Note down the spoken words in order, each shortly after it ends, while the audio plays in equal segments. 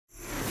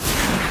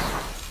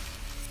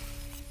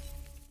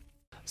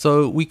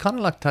So we kind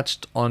of like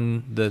touched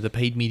on the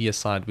paid media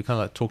side. We kind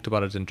of like talked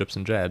about it in drips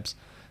and drabs.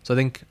 So I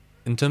think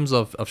in terms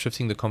of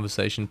shifting the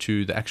conversation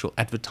to the actual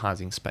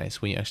advertising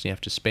space, where you actually have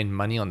to spend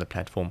money on the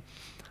platform,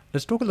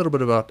 let's talk a little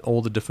bit about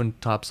all the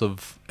different types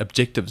of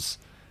objectives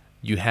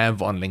you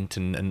have on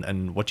LinkedIn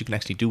and what you can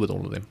actually do with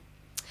all of them.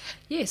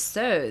 Yes,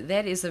 so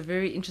that is a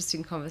very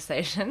interesting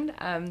conversation.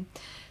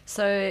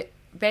 So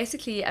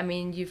basically, I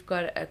mean, you've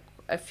got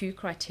a few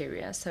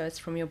criteria. So it's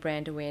from your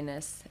brand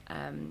awareness,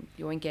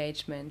 your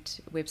engagement,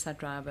 website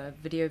driver,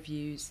 video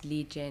views,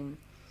 lead gen.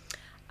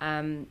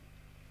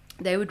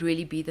 They would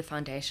really be the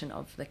foundation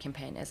of the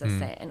campaign, as I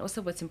say. And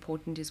also what's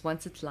important is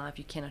once it's live,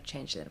 you cannot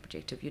change that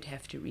objective. You'd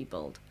have to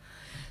rebuild.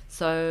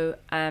 So,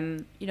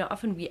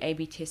 often we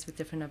A/B test with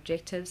different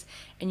objectives,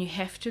 and you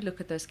have to look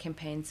at those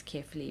campaigns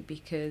carefully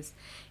because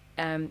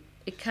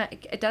it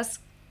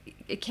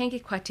can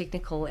get quite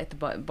technical at the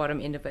bottom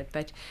end of it.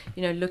 But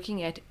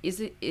looking at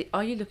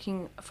are you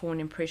looking for an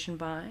impression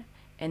buy,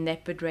 and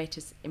that bid rate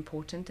is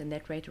important, and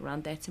that rate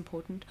around that's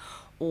important,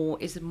 or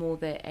is it more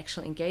the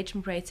actual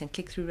engagement rates and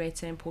click-through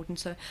rates are important?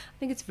 So I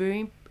think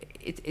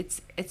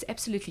it's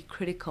absolutely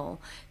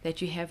critical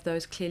that you have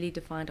those clearly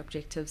defined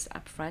objectives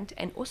up front,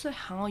 and also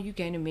how you're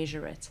going to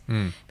measure it,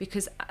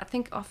 because I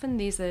think often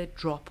there's a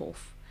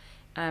drop-off.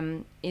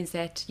 Is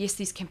that yes,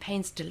 these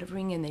campaigns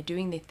delivering and they're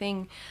doing their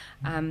thing,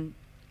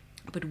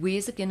 but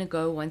where's it going to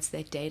go once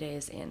that data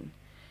is in?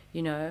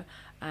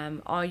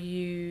 Are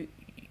you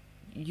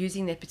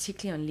using that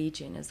particularly on lead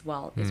gen as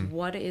well? Is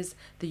what is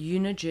the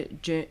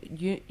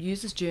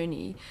user's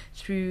journey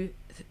through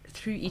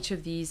each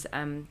of these,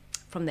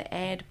 from the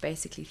ad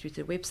basically through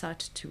to the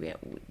website to where,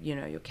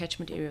 your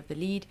catchment area of the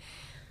lead?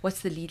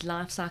 What's the lead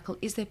life cycle?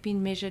 Is that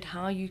being measured?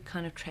 How are you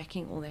kind of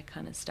tracking all that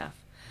kind of stuff?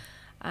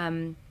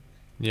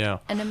 Yeah.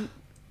 And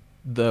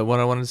what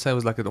I wanted to say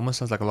was like it almost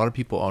sounds like a lot of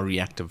people are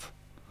reactive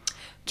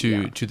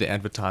to the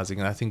advertising,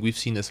 and I think we've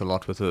seen this a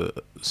lot with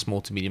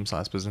small to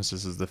medium-sized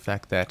businesses, is the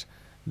fact that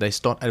they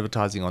start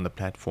advertising on the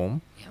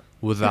platform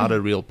without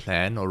a real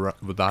plan or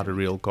without a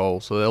real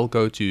goal. So they'll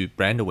go to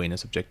brand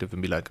awareness objective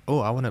and be like, oh,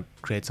 I want to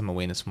create some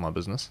awareness for my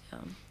business,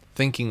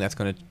 thinking that's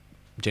going to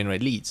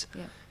generate leads.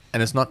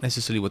 And it's not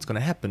necessarily what's going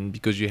to happen,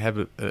 because you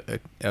have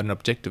an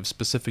objective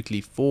specifically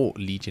for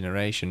lead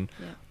generation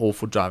or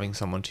for driving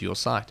someone to your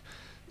site.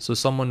 So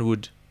someone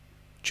would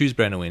choose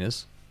brand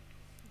awareness,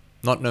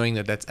 not knowing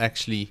that that's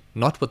actually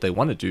not what they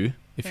want to do.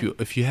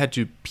 If you had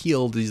to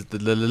peel the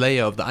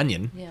layer of the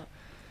onion,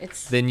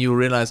 then you'll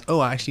realize, oh,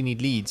 I actually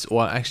need leads,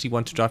 or I actually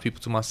want to drive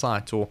people to my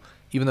site. Or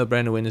even though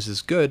brand awareness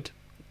is good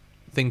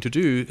thing to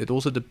do, it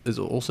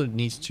also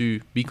needs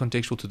to be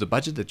contextual to the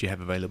budget that you have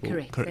available,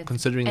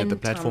 considering that the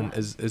platform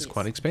is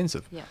quite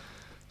expensive.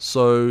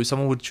 So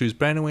someone would choose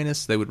brand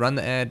awareness, they would run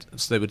the ad,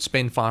 so they would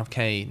spend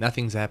 5K,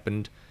 nothing's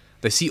happened.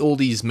 They see all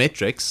these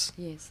metrics,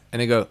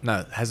 and they go, no,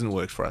 it hasn't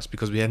worked for us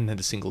because we hadn't had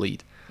a single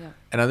lead.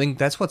 And I think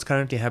that's what's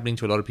currently happening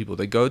to a lot of people.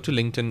 They go to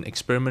LinkedIn,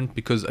 experiment,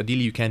 because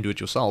ideally you can do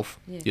it yourself.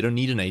 You don't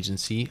need an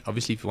agency.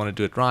 Obviously, if you want to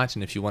do it right,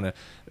 and if you want to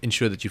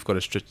ensure that you've got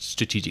a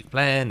strategic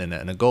plan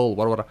and a goal,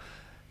 whatever,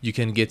 you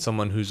can get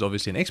someone who's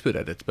obviously an expert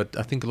at it. But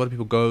I think a lot of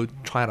people go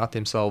try it out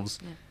themselves,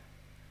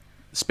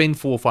 spend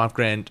 4 or 5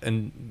 grand,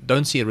 and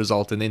don't see a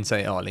result, and then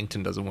say, oh,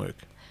 LinkedIn doesn't work.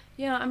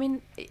 Yeah, I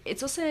mean,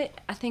 it's also,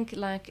 I think,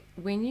 like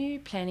when you're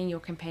planning your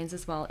campaigns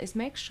as well, is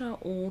make sure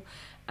all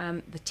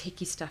the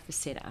techie stuff is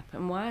set up.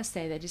 And why I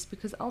say that is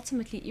because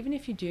ultimately, even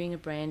if you're doing a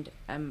brand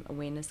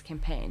awareness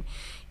campaign,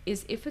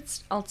 is if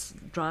it's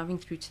driving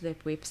through to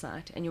that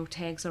website and your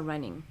tags are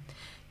running,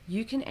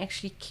 you can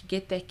actually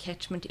get that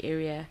catchment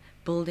area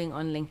building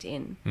on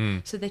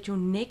LinkedIn, so that your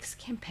next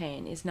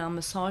campaign is now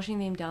massaging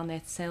them down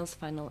that sales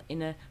funnel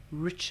in a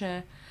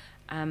richer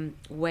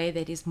way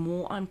that is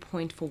more on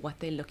point for what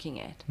they're looking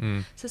at.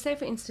 So say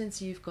for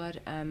instance you've got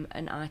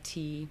an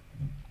IT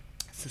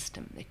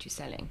system that you're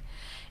selling,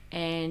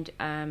 and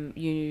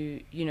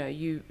you're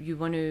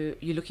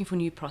looking for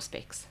new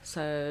prospects.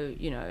 So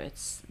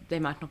they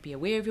might not be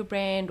aware of your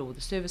brand or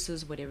the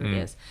services, whatever it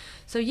is.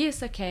 So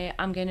yes, okay,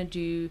 I'm going to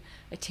do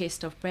a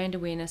test of brand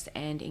awareness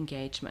and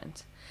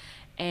engagement,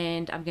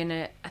 and I'm going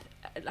to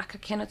I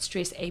cannot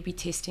stress A/B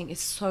testing is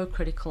so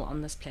critical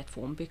on this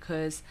platform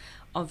because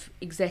of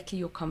exactly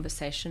your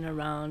conversation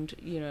around,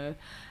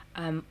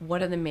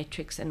 what are the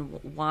metrics and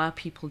why are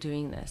people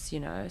doing this,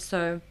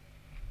 So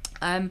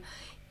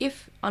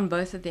if on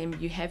both of them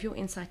you have your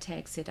insight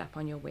tag set up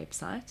on your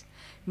website,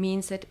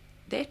 means that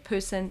that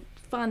person,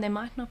 fine, they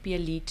might not be a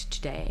lead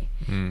today,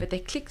 but they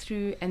click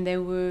through and they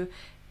were,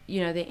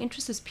 their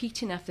interest is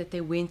piqued enough that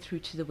they went through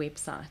to the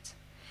website.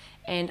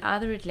 And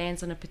either it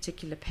lands on a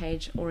particular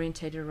page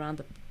orientated around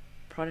the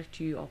product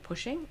you are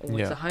pushing, or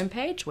it's a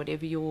homepage,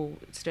 whatever your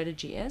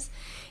strategy is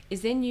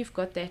then you've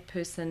got that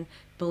person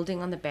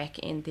building on the back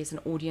end. There's an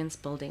audience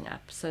building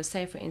up. So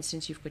say for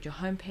instance you've got your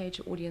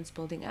homepage audience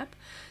building up,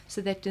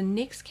 so that the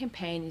next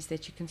campaign is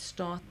that you can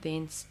start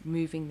then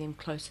moving them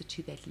closer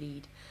to that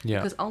lead.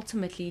 Because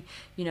ultimately,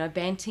 a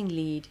banting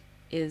lead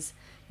is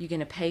you're going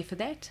to pay for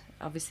that.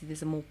 Obviously,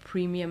 there's a more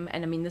premium,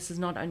 and I mean, this is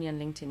not only on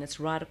LinkedIn, it's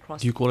right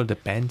across. Do you call it a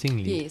banting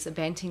lead? Yes, a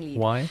banting lead.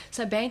 Why?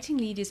 So a banting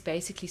lead is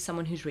basically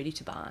someone who's ready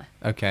to buy.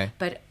 Okay.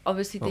 But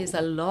obviously there's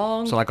a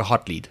long... So like a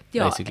hot lead,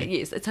 basically.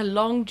 Yes, it's a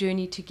long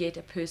journey to get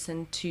a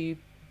person to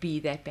be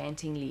that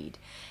banting lead.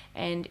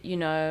 And, you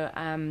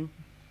know,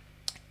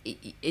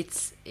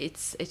 it's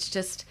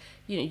just,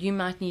 you know, you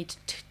might need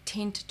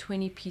 10 to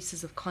 20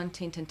 pieces of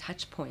content and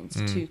touch points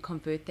to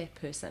convert that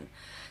person.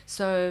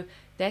 So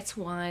that's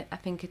why I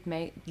think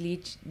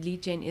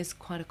lead gen is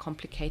quite a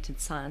complicated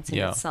science in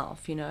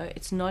itself. You know,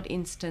 it's not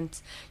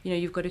instant. You know,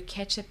 you've got to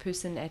catch a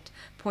person at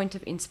point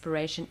of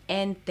inspiration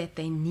and that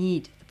they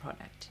need the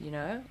product, you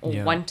know,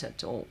 or want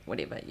it or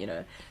whatever. You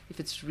know, if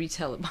it's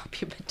retail, it might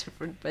be a bit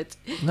different, but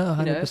no,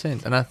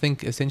 100%. And I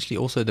think essentially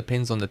also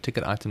depends on the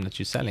ticket item that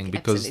you're selling,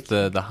 because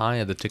the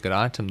higher the ticket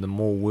item, the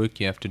more work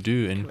you have to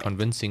do in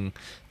convincing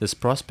this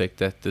prospect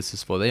that this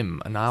is for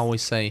them. And I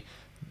always say,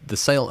 the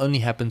sale only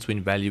happens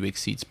when value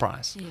exceeds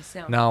price. Yes,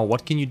 Now,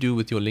 what can you do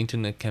with your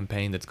LinkedIn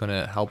campaign that's going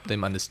to help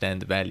them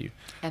understand the value?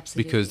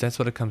 Absolutely. Because that's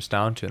what it comes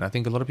down to. And I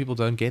think a lot of people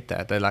don't get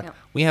that. They're like,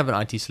 we have an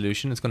IT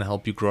solution. It's going to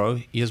help you grow.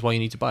 Here's why you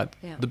need to buy it.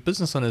 The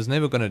business owner is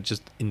never going to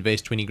just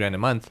invest 20 grand a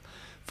month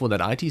for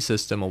that IT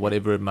system or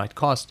whatever it might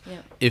cost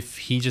if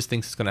he just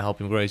thinks it's going to help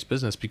him grow his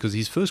business, because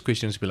his first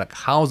question is to be like,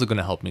 how is it going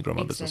to help me grow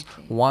my business?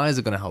 Why is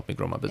it going to help me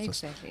grow my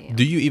business?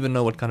 Do you even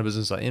know what kind of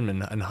business I'm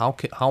in, and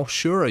how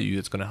sure are you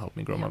it's going to help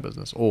me grow my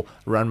business or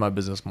run my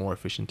business more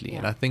efficiently?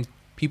 And I think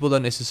people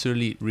don't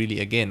necessarily really,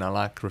 again, I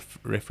like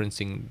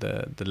referencing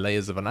the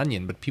layers of an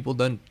onion, but people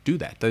don't do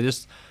that. They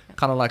just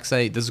kind of like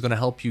say, this is going to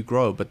help you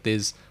grow, but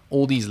there's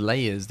all these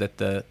layers that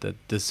the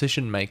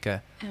decision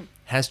maker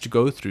has to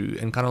go through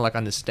and kind of like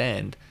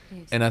understand.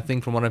 And I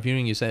think from what I'm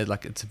hearing you say,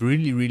 like, it's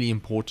really, really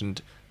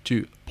important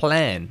to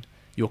plan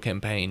your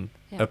campaign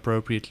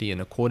appropriately and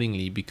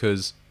accordingly,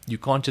 because you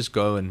can't just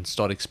go and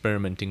start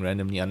experimenting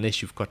randomly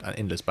unless you've got an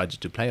endless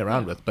budget to play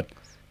around with. But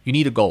you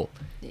need a goal,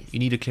 you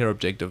need a clear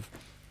objective,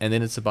 and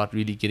then it's about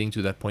really getting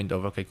to that point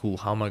of, okay, cool,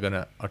 how am I going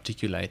to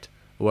articulate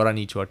what I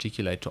need to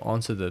articulate to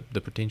answer the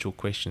potential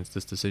questions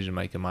this decision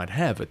maker might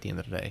have at the end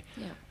of the day,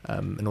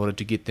 in order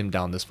to get them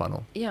down this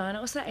funnel. Yeah, and I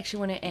also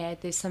actually want to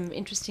add, there's some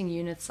interesting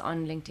units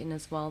on LinkedIn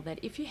as well, that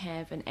if you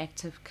have an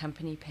active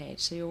company page,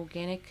 so your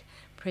organic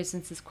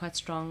presence is quite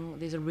strong,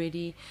 there's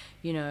already,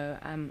 you know,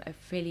 a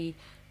fairly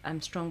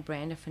strong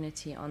brand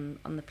affinity on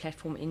the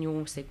platform in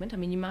your segment. I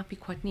mean, you might be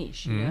quite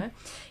niche, you know,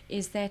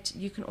 is that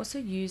you can also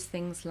use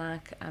things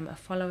like a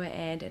follower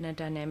ad and a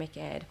dynamic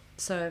ad.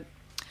 So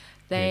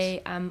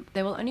they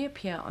will only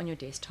appear on your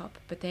desktop,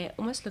 but they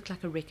almost look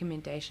like a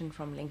recommendation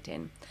from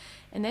LinkedIn.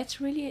 And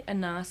that's really a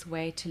nice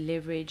way to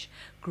leverage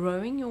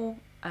growing your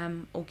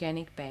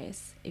organic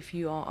base if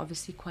you are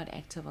obviously quite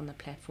active on the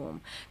platform,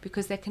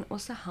 because that can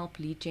also help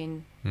lead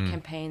gen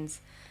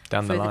campaigns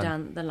further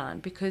down the line,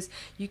 because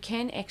you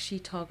can actually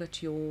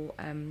target your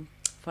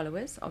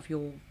followers of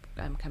your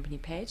company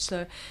page.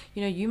 So,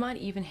 you know, you might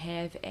even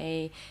have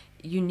a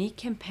unique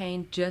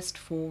campaign just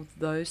for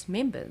those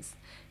members,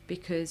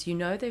 because you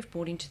know they've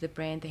bought into the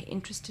brand, they're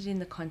interested in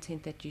the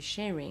content that you're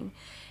sharing,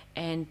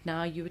 and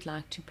now you would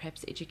like to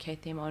perhaps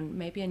educate them on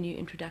maybe a new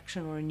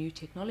introduction or a new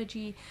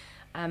technology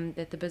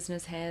that the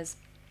business has,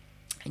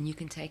 and you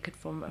can take it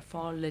from a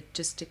far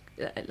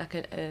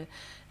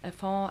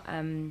far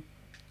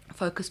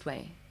focused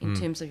way in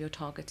terms of your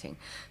targeting.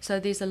 So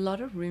there's a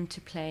lot of room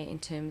to play in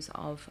terms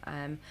of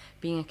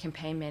being a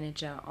campaign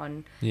manager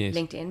on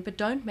LinkedIn, but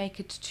don't make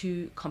it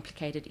too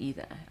complicated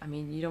either. I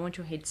mean, you don't want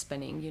your head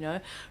spinning, you know.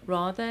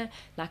 Rather,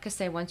 like I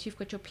say, once you've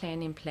got your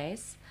plan in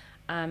place,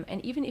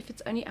 and even if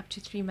it's only up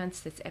to 3 months,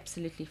 that's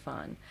absolutely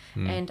fine.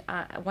 And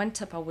one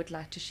tip I would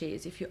like to share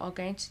is, if you are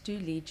going to do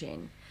lead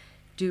gen,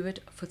 do it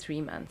for 3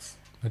 months.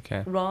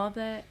 Okay.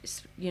 Rather,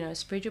 you know,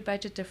 spread your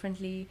budget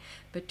differently,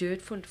 but do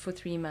it for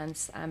 3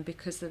 months,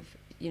 because of,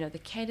 you know, the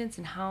cadence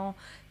and how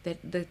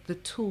the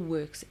tool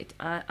works.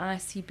 I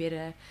see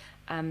better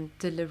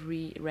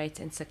delivery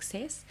rates and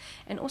success.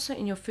 And also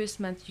in your first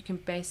month, you can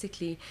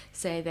basically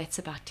say that's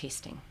about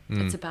testing.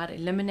 It's about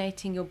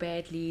eliminating your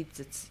bad leads.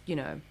 It's, you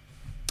know,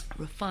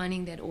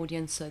 refining that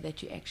audience so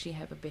that you actually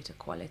have a better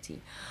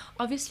quality.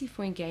 Obviously,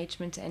 for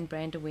engagement and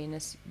brand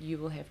awareness, you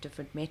will have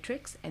different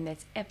metrics, and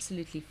that's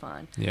absolutely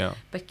fine. Yeah.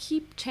 But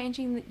keep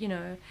changing,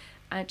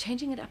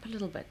 changing it up a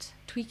little bit,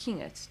 tweaking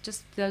it.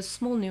 Just those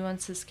small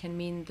nuances can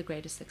mean the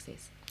greatest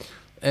success.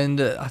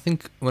 And I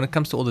think when it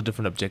comes to all the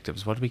different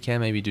objectives, what we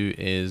can maybe do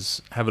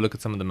is have a look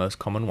at some of the most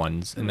common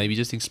ones and maybe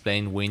just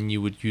explain when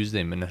you would use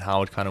them and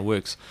how it kind of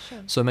works. Sure.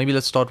 So maybe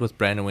let's start with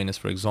brand awareness,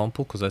 for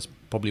example, because that's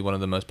probably one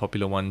of the most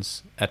popular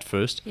ones at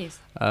first. Yes.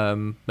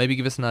 Maybe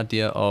give us an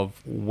idea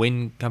of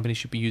when companies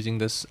should be using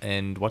this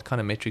and what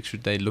kind of metrics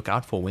should they look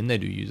out for when they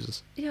do use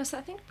this. Yeah, so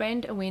I think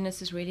brand awareness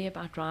is really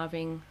about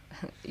driving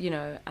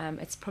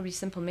it's probably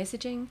simple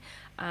messaging,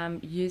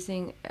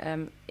 using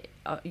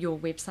your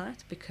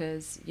website,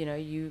 because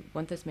you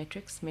want those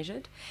metrics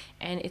measured,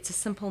 and it's a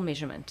simple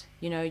measurement.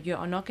 You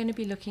are not going to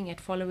be looking at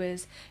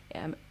followers,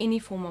 any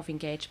form of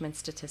engagement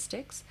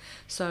statistics.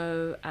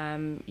 So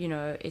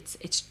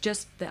it's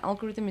just the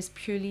algorithm is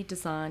purely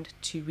designed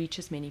to reach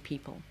as many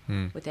people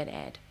with that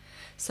ad.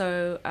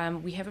 So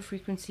we have a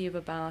frequency of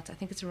about, I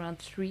think it's around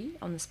 3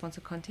 on the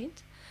sponsored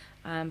content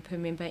per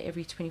member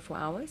every 24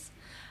 hours.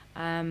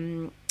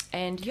 And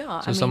yeah,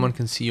 so someone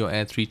can see your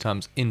ad 3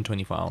 times in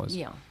 24 hours.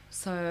 Yeah.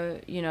 So,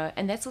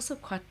 and that's also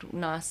quite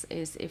nice,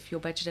 is if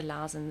your budget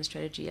allows and the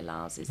strategy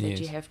allows, is that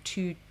you have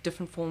 2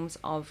 different forms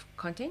of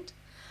content.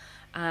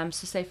 So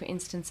say, for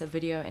instance, a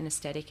video and a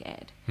static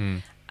ad.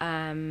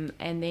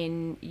 And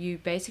then you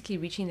basically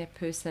reaching that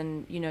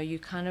person, you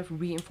kind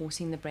of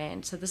reinforcing the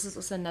brand. So this is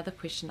also another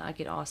question I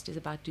get asked, is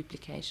about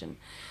duplication.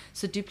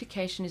 So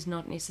duplication is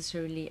not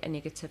necessarily a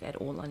negative at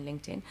all on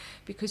LinkedIn,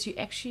 because you're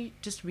actually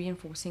just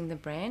reinforcing the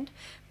brand,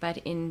 but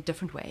in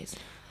different ways.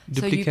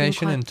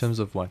 Duplication in terms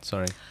of what?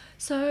 Sorry.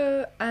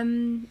 So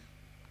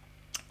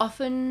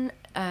often,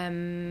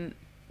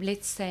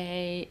 let's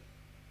say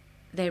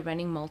they're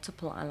running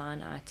multiple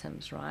line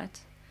items, right?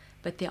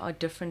 But there are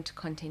different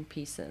content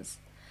pieces.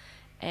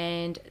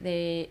 And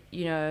they,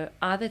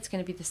 either it's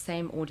going to be the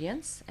same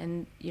audience,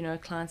 and,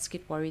 clients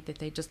get worried that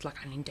they're just like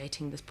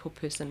inundating this poor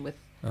person with.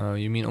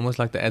 You mean almost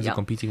like the ads are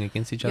competing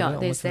against each other?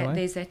 Yeah,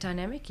 there's that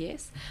dynamic,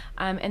 yes.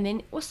 And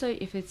then also,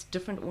 if it's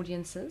different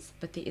audiences,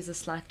 but there is a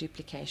slight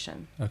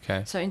duplication.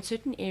 Okay. So in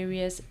certain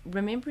areas,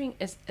 remembering,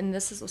 and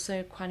this is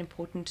also quite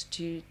important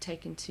to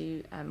take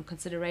into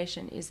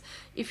consideration, is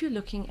if you're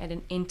looking at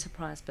an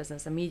enterprise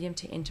business, a medium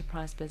to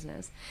enterprise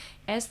business,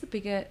 as the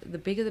bigger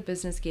the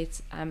business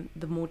gets,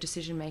 the more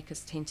decision makers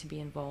tend to be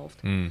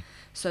involved.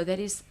 So that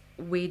is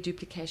where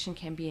duplication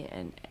can be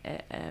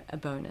a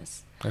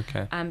bonus.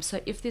 Okay. So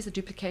if there's a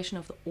duplication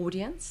of the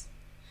audience,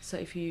 so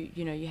if you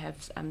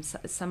have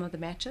some of the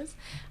matches,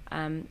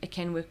 it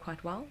can work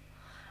quite well.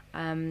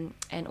 And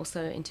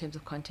also in terms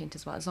of content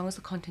as well, as long as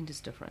the content is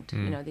different.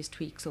 There's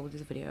tweaks, or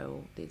there's video,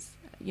 or there's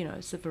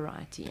it's a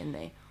variety in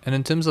there. And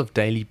in terms of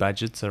daily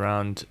budgets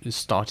around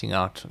starting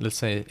out, let's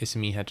say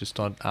SME had to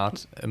start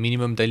out, a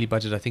minimum daily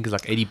budget I think is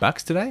like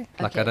 $80 today.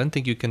 Like, I don't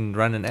think you can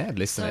run an ad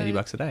less than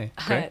 $80 a day.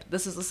 Correct?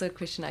 This is also a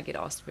question I get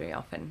asked very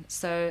often.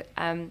 So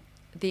there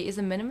is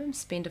a minimum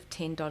spend of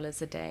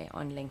 $10 a day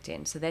on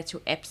LinkedIn. So that's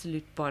your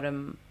absolute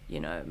bottom,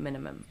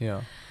 minimum.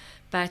 Yeah.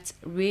 But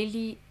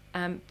really,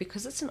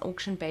 because it's an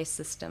auction-based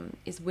system,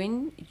 is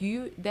when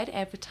that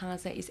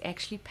advertiser is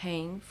actually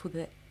paying for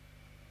the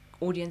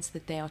audience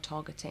that they are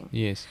targeting.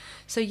 Yes.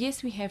 So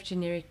yes, we have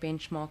generic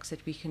benchmarks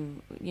that we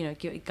can,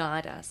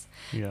 guide us.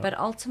 Yeah. But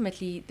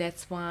ultimately,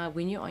 that's why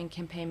when you're on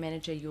Campaign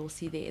Manager, you'll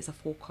see there is a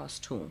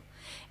forecast tool.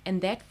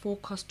 And that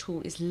forecast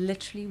tool is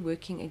literally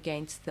working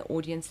against the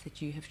audience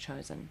that you have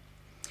chosen.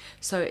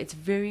 So it's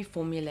very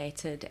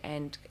formulated,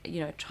 and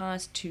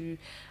tries to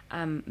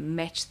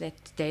match that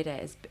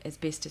data as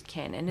best it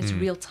can, and it's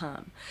real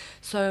time.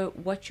 So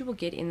what you will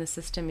get in the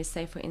system is,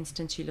 say for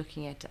instance, you're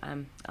looking at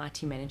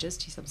IT managers.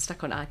 Geez, I'm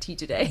stuck on IT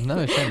today.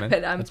 No, shame, man.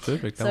 But, that's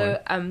perfect. So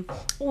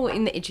or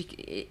in the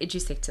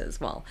edu sector as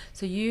well.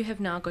 So you have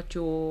now got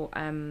your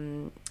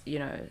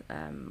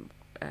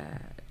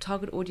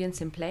target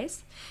audience in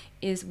place.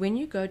 Is when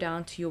you go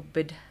down to your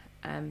bid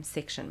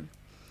section,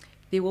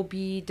 there will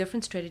be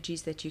different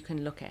strategies that you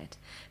can look at.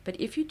 But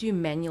if you do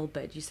manual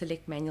bid, you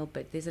select manual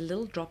bid, there's a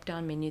little drop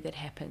down menu that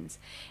happens,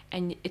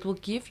 and it will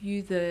give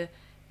you the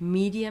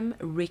medium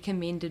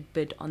recommended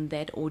bid on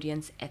that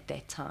audience at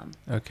that time.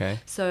 Okay.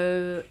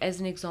 So as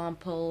an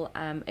example,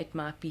 it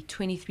might be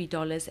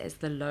 $23 as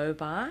the low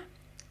buy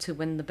to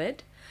win the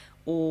bid,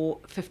 or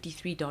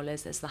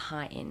 $53 as the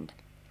high end.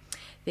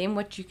 Then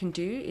what you can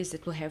do is,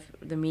 it will have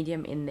the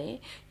medium in there.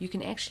 You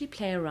can actually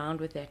play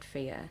around with that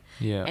figure.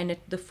 Yeah. And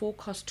the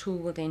forecast tool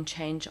will then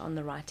change on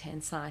the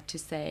right-hand side to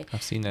say,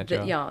 I've seen that,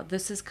 yeah,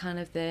 this is kind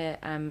of the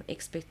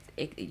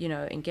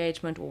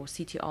engagement or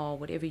CTR,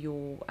 whatever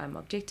your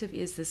objective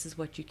is, this is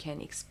what you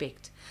can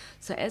expect.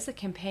 So as a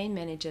campaign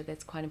manager,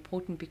 that's quite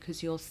important,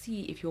 because you'll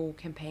see if your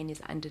campaign is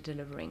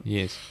under-delivering.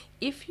 Yes.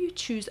 If you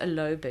choose a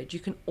low bid, you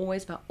can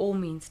always, by all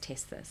means,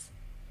 test this.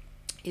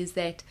 Is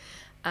that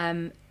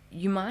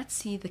you might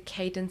see the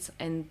cadence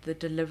and the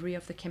delivery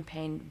of the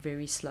campaign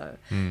very slow.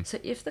 So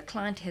if the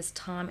client has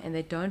time and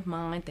they don't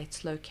mind that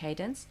slow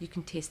cadence, you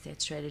can test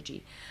that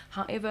strategy.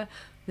 However,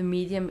 the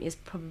medium is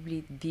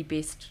probably the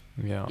best,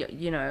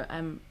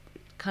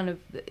 kind of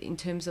in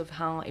terms of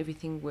how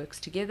everything works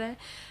together.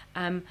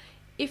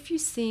 If you're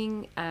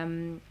seeing,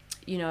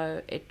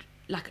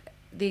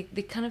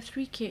 the kind of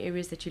 3 key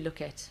areas that you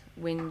look at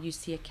when you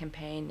see a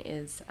campaign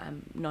is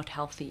not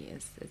healthy,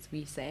 as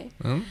we say,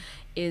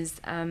 is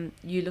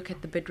you look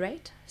at the bid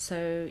rate.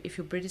 So if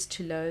your bid is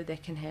too low,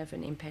 that can have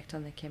an impact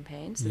on the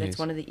campaign. So that's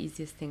one of the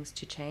easiest things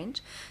to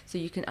change. So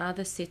you can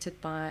either set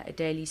it by a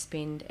daily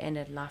spend and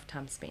a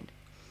lifetime spend.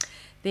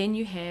 Then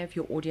you have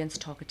your audience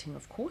targeting,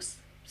 of course,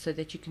 so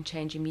that you can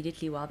change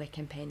immediately while the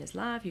campaign is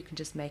live. You can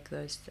just make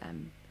those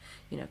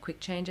quick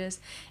changes.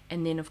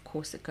 And then, of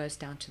course, it goes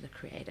down to the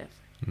creative.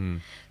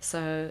 Mm.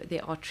 So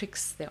there are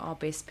tricks, there are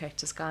best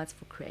practice guides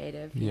for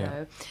creative,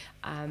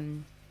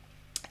 and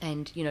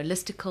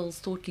listicles,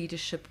 thought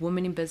leadership,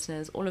 women in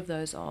business, all of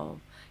those are,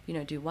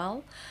 do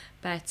well.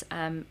 But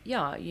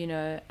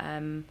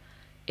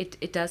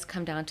it does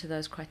come down to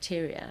those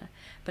criteria,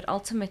 but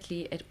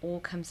ultimately it all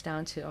comes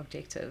down to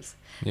objectives.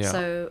 Yeah.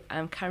 So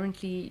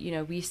currently,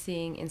 we're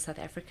seeing in South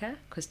Africa,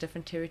 because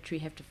different territory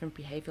have different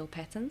behavioral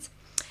patterns,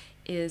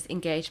 is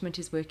engagement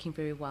is working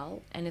very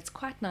well, and it's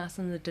quite nice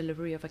in the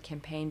delivery of a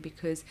campaign,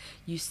 because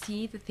you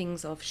see the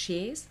things of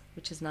shares,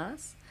 which is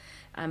nice,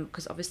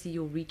 because obviously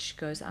your reach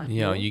goes out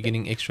more. You're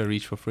getting extra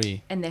reach for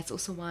free. And that's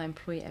also why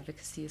employee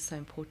advocacy is so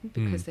important,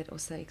 because that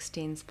also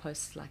extends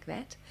posts like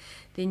that.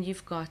 Then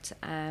you've got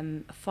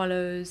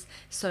follows,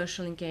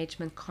 social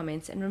engagement,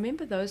 comments, and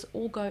remember, those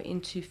all go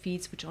into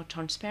feeds which are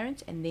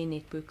transparent and their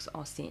networks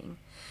are seeing.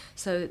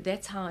 So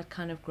that's how it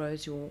kind of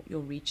grows your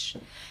reach.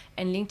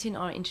 And LinkedIn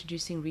are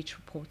introducing reach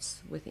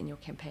reports within your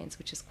campaigns,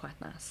 which is quite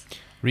nice.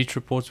 Reach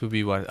reports would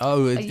be what?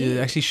 Oh, it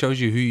actually shows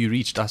you who you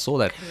reached. I saw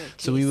that.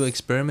 Correct, so we were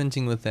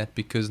experimenting with that,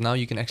 because now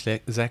you can actually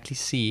exactly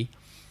see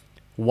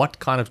what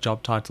kind of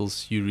job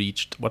titles you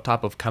reached, what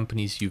type of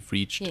companies you've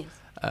reached, Yes.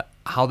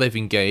 How they've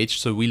engaged.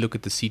 So we look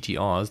at the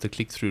CTRs, the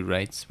click-through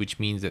rates, which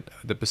means that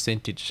the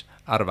percentage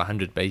out of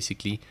 100,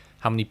 basically,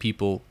 how many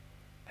people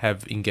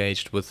have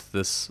engaged with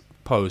this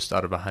post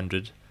out of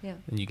 100, Yeah.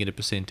 and you get a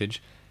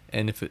percentage.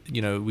 And if it,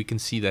 we can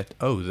see that,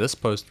 this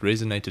post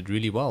resonated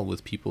really well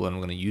with people, and I'm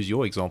going to use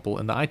your example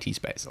in the IT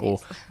space, or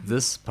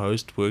this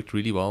post worked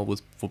really well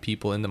for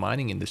people in the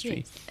mining industry.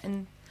 Yes.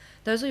 And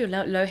those are your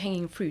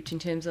low-hanging fruit in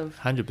terms of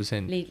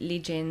 100%.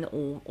 lead gen,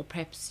 or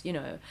perhaps,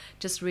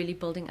 just really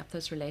building up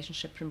those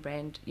relationships and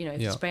brand,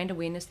 if it's brand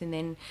awareness, then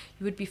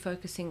you would be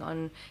focusing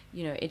on,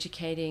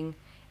 educating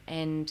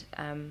and,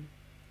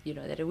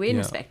 that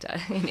awareness factor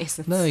in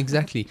essence. No,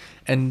 exactly.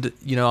 And,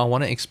 I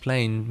want to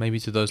explain maybe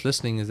to those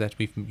listening is that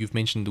you've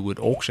mentioned the word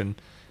auction,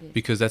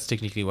 because that's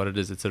technically what it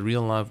is. It's a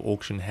real live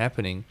auction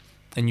happening.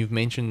 And you've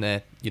mentioned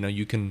that,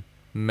 you can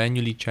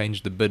manually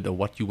change the bid or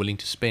what you're willing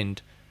to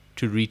spend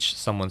to reach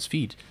someone's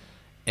feed.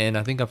 And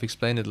I think I've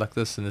explained it like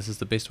this, and this is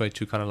the best way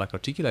to kind of like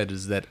articulate it,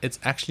 is that it's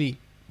actually,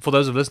 for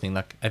those of listening,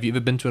 like, have you ever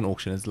been to an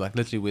auction? It's like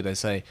literally where they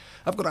say,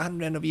 I've got 100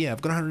 rand over here,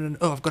 I've got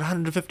 100, I've got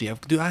 150,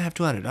 do I have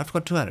 200? I've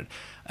got 200,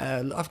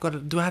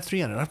 do I have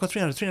 300? I've got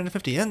 300,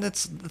 350, and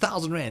that's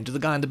 1,000 rand to the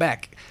guy in the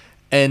back.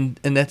 And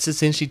that's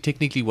essentially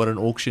technically what an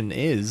auction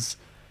is.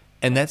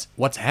 And that's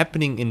what's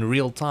happening in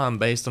real time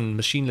based on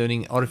machine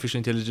learning, artificial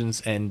intelligence,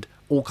 and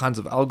all kinds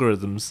of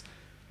algorithms.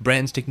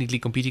 Brands technically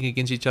competing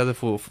against each other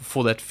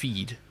for that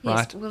feed,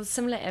 right? Yes, well,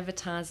 similar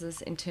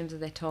advertisers in terms of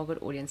their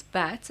target audience.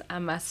 But I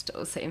must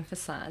also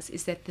emphasize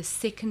is that the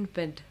second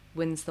bid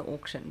wins the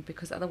auction,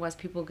 because otherwise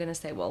people are going to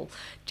say, well,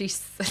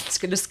 geez, it's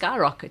going to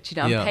skyrocket.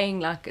 I'm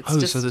paying like it's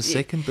just... so the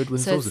second bid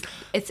wins the auction.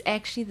 It's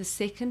actually the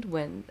second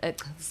win,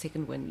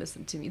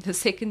 listen to me, the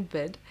second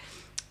bid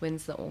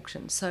wins the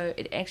auction. So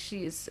it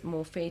actually is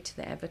more fair to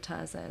the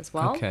advertiser as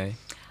well. Okay.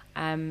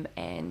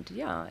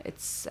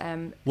 It's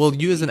well,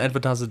 you as an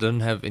advertiser don't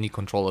have any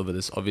control over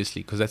this,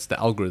 obviously, because that's the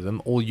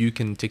algorithm. All you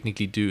can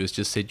technically do is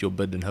just set your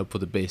bid and hope for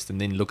the best,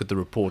 and then look at the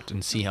report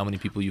and see how many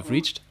people you've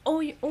reached.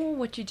 Or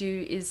what you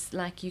do is,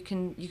 like, you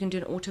can do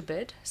an auto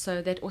bid,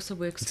 so that also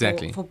works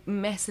for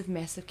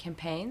massive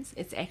campaigns.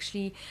 It's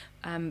actually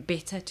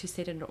better to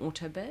set an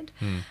auto bid.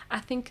 I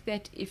think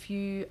that if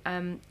you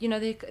there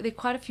are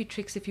quite a few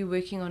tricks if you're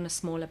working on a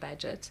smaller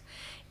budget.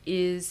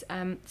 Is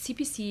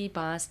CPC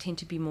buys tend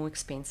to be more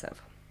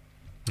expensive,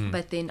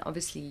 but then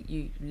obviously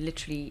you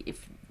literally,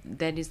 if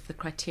that is the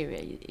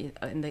criteria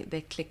and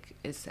the click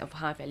is of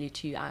high value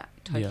to you, I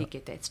totally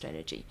get that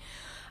strategy.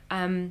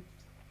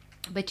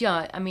 But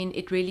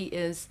it really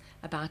is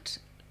about,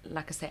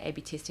 like I say,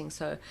 A/B testing.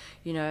 So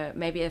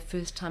maybe a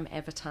first-time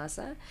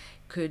advertiser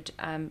could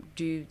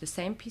do the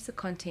same piece of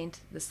content,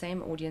 the same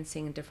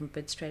audiencing, and different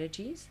bid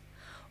strategies.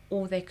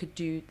 Or they could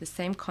do the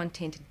same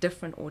content,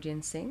 different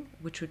audiencing,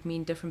 which would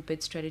mean different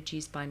bid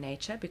strategies by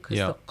nature, because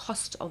the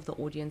cost of the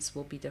audience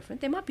will be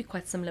different. They might be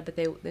quite similar, but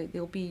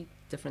there'll be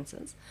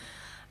differences.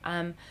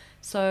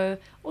 So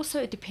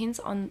also it depends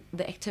on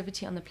the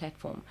activity on the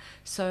platform.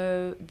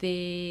 So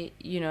they're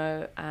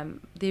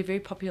very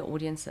popular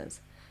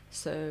audiences.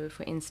 So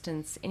for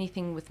instance,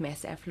 anything with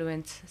mass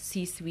affluent,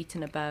 C-suite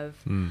and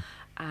above,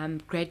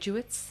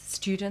 graduates,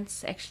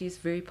 students actually is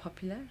very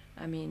popular.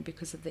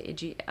 Because of the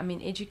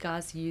edgy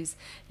guys use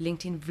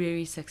LinkedIn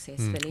very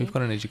successfully. We've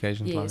got an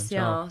education client.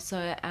 Yes,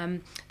 So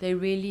they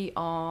really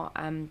are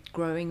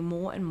growing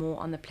more and more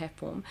on the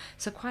platform.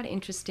 So quite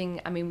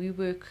interesting. We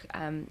work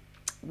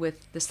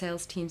with the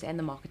sales teams and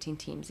the marketing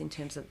teams in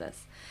terms of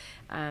this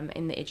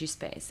in the edgy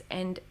space.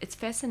 And it's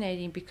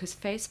fascinating because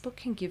Facebook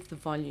can give the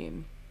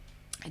volume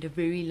at a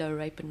very low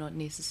rate, but not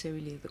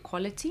necessarily the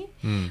quality.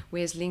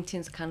 Whereas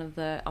LinkedIn's kind of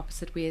the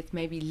opposite, where it's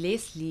maybe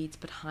less leads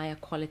but higher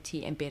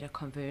quality and better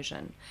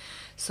conversion.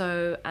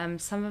 So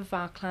some of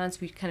our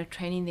clients, we're kind of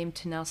training them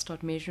to now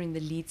start measuring the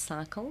lead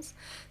cycles.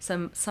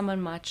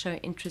 Someone might show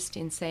interest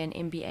in, say, an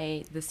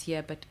MBA this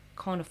year but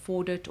can't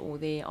afford it, or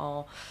there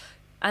are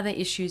other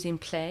issues in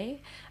play,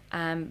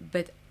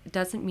 but it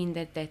doesn't mean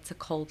that that's a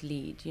cold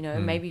lead,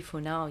 maybe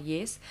for now,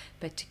 yes,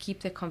 but to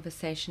keep the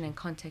conversation and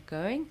contact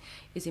going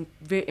is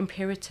very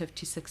imperative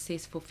to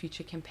successful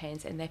future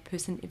campaigns, and that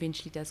person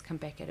eventually does come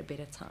back at a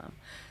better time.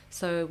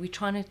 So we're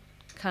trying to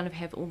kind of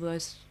have all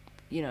those,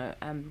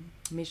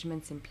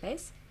 measurements in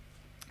place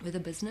with a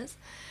business.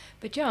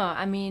 But yeah,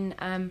 I mean,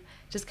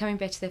 just coming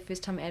back to that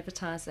first time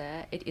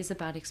advertiser, it is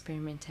about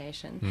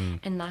experimentation.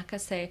 And like I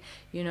say,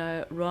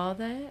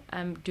 rather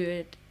do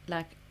it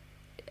like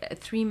a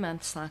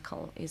 3-month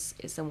cycle is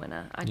a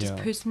winner. I just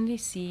personally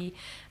see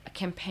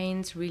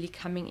campaigns really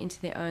coming into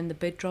their own, the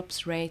bid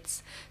drops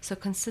rates. So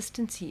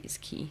consistency is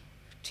key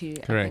to,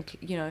 Correct.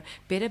 I think,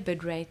 better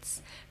bid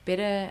rates,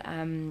 better,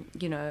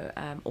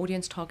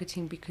 audience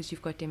targeting, because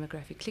you've got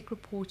demographic click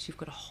reports, you've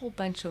got a whole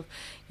bunch of,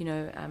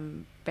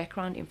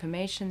 background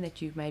information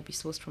that you've maybe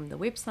sourced from the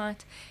website,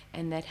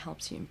 and that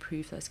helps you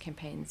improve those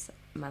campaigns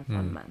month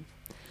on month.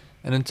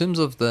 And in terms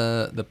of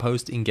the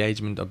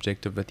post-engagement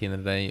objective at the end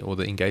of the day, or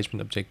the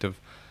engagement objective,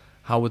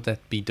 how would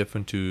that be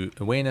different to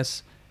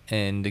awareness?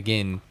 And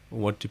again,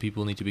 what do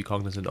people need to be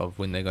cognizant of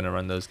when they're going to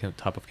run those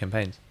type of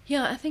campaigns?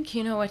 Yeah, I think,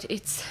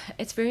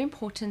 it's very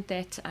important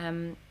that,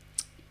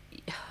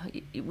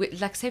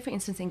 like say for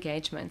instance,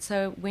 engagement.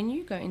 So when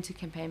you go into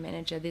Campaign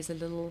Manager, there's a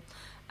little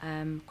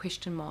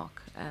question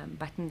mark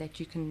button that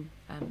you can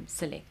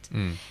select,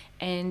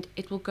 and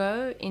it will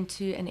go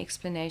into an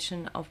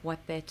explanation of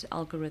what that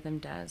algorithm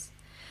does.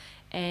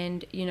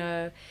 And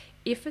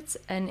if it's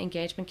an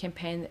engagement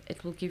campaign,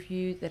 it will give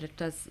you that it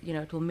does,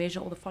 it will measure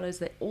all the follows,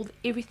 that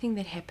everything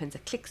that happens,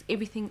 it clicks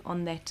everything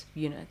on that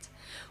unit.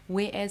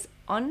 Whereas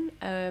on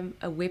a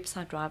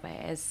website driver,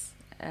 as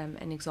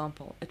an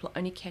example, it will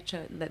only catch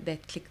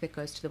that click that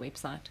goes to the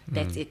website.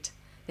 That's it.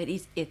 That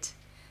is it.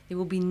 There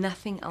will be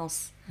nothing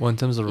else. Well, in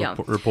terms of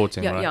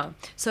reporting, right? Yeah.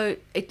 So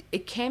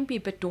it can be a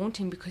bit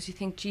daunting, because you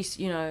think, geez,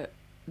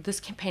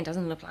 this campaign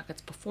doesn't look like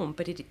it's performed,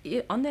 but it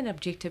on that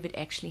objective, it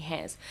actually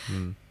has.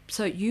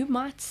 So you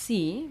might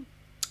see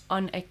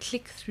on a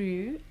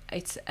click-through,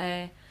 it's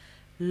a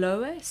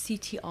lower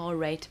CTR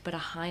rate but a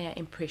higher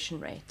impression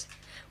rate.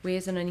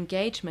 Whereas in an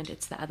engagement,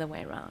 it's the other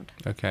way around.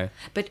 Okay.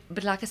 But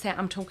like I say,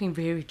 I'm talking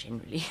very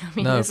generally. I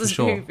mean, No, this for is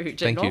sure. very, very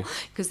general. Thank you.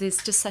 Because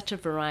there's just such a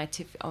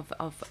variety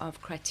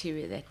of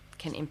criteria that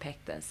can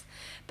impact this.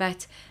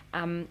 But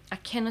I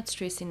cannot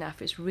stress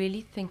enough is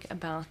really think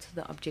about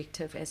the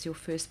objective as your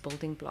first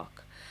building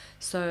block.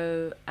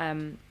 So,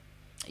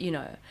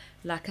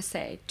 like I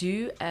say,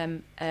 do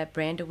a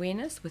brand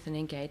awareness with an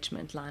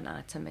engagement line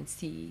item and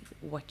see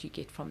what you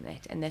get from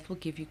that. And that will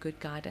give you good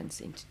guidance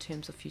into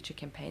terms of future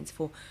campaigns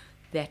for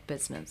that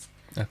business.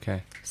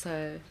 Okay.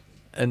 So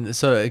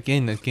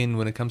again,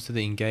 when it comes to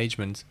the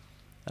engagement,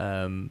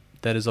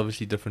 that is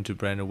obviously different to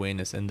brand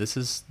awareness, and this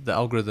is the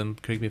algorithm,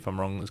 correct me if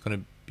I'm wrong, is going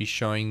to be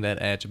showing that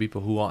ad to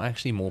people who are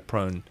actually more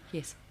prone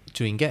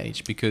to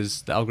engage,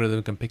 because the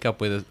algorithm can pick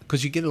up whether,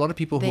 because you get a lot of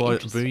people who are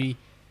very,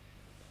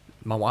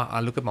 I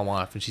look at my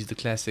wife and she's the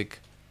classic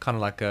kind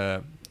of like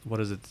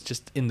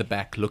just in the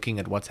back looking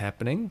at what's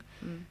happening.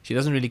 She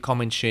doesn't really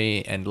comment,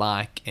 share and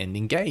like and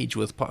engage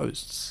with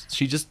posts.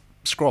 She just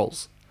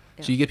scrolls.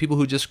 So you get people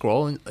who just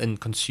scroll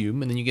and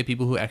consume, and then you get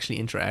people who actually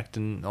interact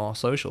and are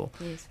social.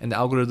 And the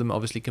algorithm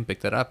obviously can pick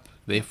that up.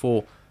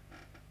 Therefore,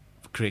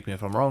 correct me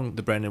if I'm wrong,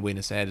 the brand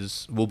awareness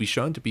ads will be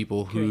shown to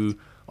people who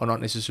are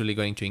not necessarily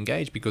going to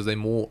engage, because they're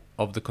more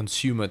of the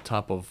consumer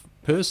type of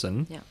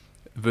person,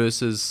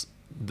 versus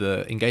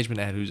the engagement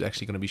ad who's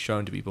actually going to be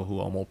shown to people who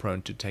are more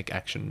prone to take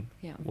action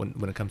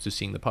when it comes to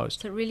seeing the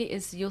post. So it really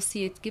is, you'll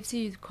see it gives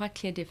you quite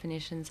clear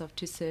definitions of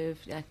to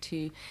serve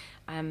to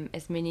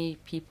as many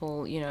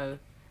people, you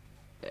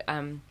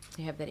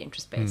have that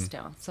interest based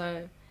down.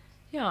 So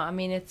I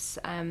mean, it's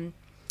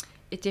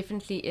it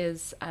definitely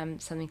is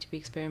something to be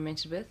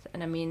experimented with.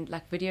 And I mean,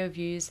 like video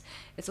views,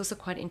 it's also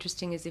quite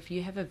interesting is if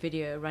you have a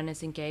video run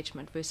as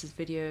engagement versus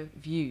video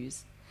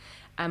views,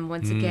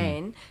 once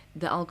again,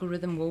 the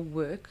algorithm will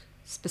work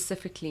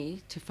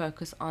specifically to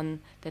focus on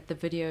that the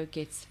video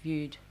gets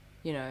viewed,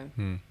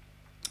 in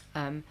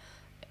that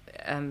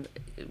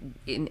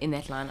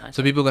line item.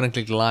 So people are going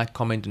to click like,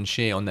 comment and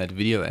share on that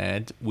video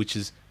ad, which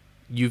is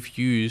you've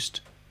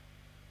used.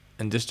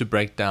 And just to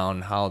break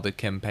down how the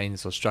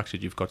campaigns are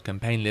structured, you've got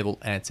campaign level,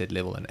 ad set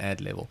level, and ad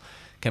level.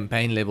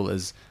 Campaign level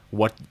is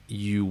what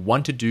you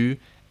want to do.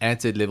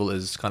 Ad set level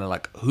is kind of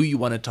like who you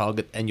want to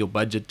target and your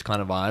budget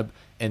kind of vibe.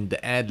 And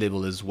the ad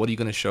level is what are you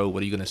going to show,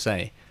 what are you going to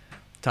say,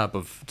 type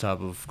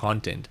of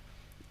content.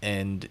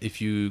 And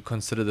if you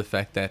consider the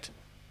fact that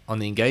on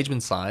the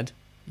engagement side,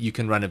 you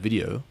can run a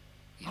video.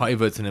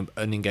 However, it's an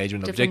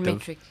engagement different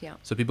objective. metric,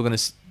 So people are going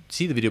to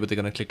see the video, but they're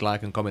going to click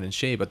like and comment and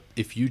share. But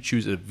if you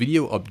choose a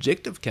video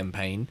objective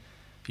campaign,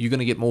 you're going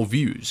to get more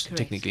views. Correct,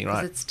 technically,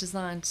 because right? it's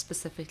designed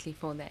specifically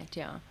for that,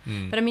 yeah.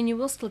 Mm. But I mean, you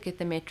will still get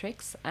the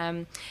metrics.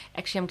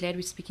 Actually, I'm glad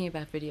we're speaking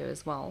about video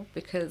as well,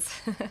 because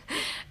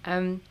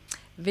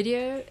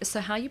video, so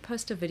how you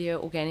post a video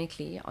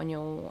organically on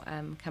your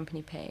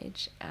company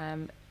page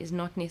is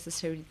not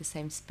necessarily the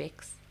same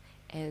specs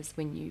as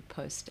when you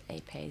post a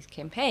paid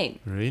campaign.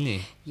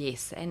 Really?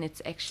 Yes, and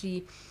it's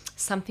actually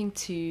something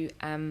to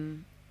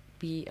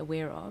be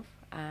aware of.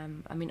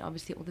 I mean,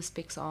 obviously, all the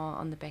specs are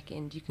on the back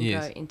end. You can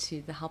Yes. go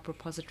into the help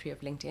repository of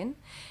LinkedIn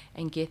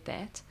and get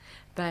that.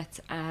 But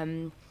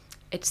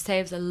it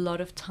saves a lot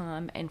of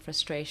time and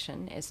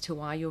frustration as to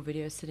why your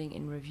video is sitting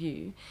in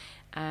review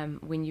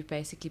when you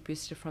basically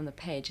boosted from the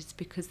page. It's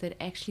because that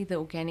actually the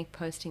organic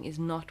posting is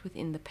not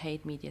within the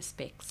paid media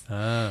specs.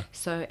 Ah.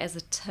 So as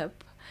a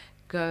tip,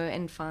 go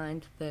and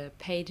find the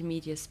paid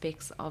media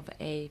specs of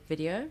a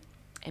video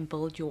and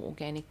build your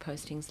organic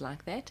postings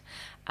like that.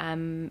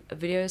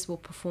 Videos will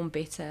perform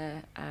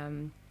better,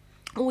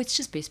 or it's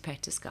just best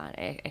practice,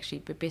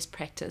 actually, but best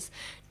practice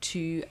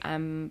to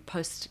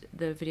post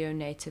the video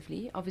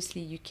natively.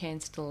 Obviously, you can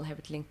still have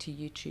it linked to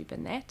YouTube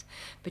and that,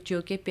 but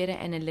you'll get better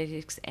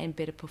analytics and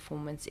better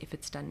performance if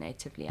it's done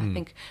natively. I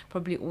think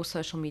probably all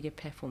social media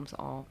platforms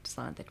are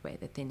designed that way,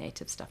 that their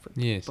native stuff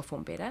would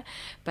perform better,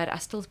 but I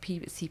still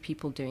see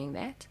people doing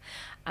that.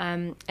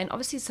 And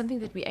obviously,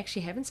 something that we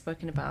actually haven't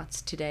spoken about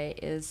today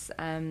is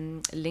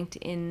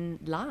LinkedIn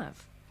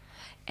Live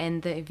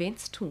and the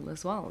events tool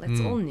as well. That's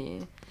all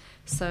new.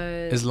 So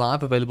is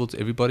Live available to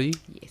everybody?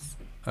 Yes,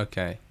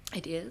 Okay.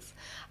 it is.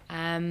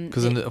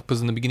 Because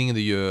in the beginning of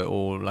the year,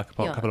 or like a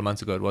couple of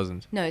months ago, it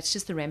wasn't. No, it's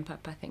just the ramp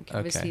up, I think. Okay.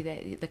 Obviously,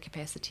 the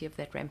capacity of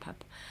that ramp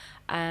up.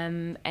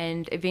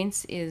 And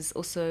events is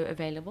also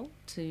available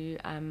to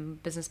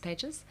business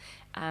pages.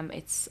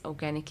 It's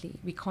organically.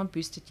 We can't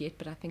boost it yet,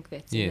 but I think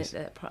that's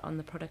on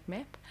the product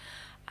map.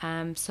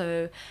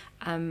 So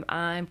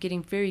I'm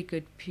getting very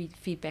good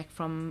feedback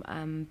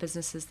from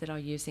businesses that are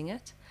using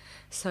it.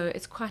 So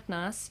it's quite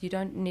nice. You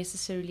don't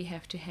necessarily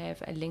have to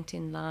have a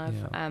LinkedIn Live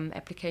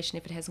application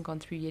if it hasn't gone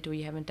through yet or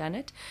you haven't done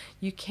it.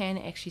 You can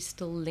actually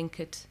still link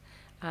it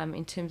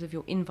in terms of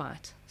your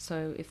invite.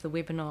 So if the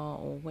webinar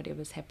or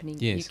whatever is happening,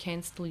 you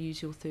can still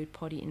use your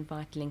third-party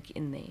invite link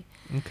in there.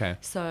 Okay.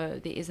 So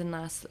there is a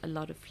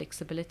lot of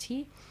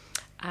flexibility.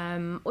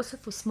 Also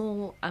for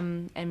small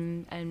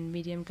and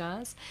medium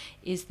guys,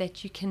 is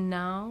that you can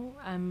now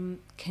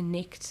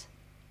connect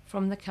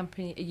from the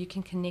company. You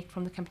can connect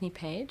from the company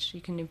page.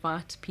 You can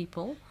invite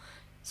people.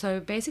 So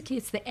basically,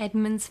 it's the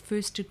admin's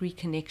first degree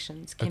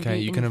connections.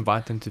 You can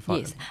invite them to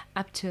find. Yes,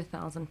 up to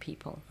 1,000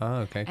 people.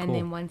 Oh, okay, cool. And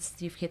then once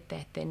you've hit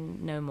that,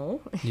 then no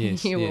more.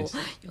 Yes, You'll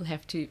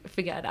have to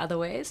figure out other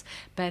ways.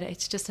 But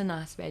it's just a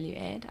nice value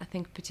add, I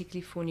think,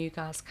 particularly for new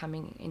guys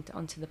coming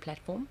onto the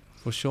platform.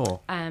 For sure.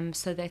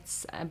 So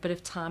that's a bit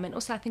of time, and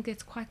also I think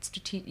that's quite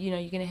strategic. You're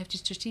going to have to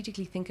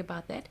strategically think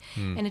about that,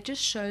 and it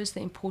just shows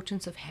the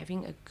importance of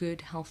having a good,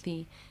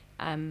 healthy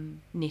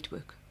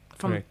network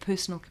from a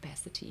personal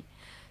capacity.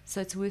 So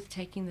it's worth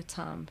taking the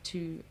time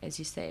to, as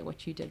you say,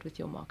 what you did with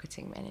your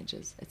marketing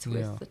managers. It's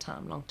worth the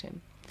time long term.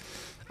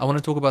 I want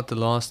to talk about the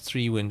last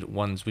three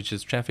ones, which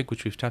is traffic,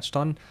 which we've touched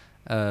on,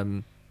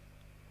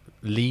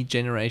 lead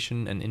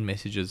generation, and in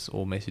messages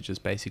or messages,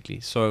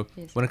 basically. So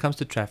when it comes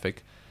to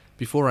traffic,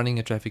 before running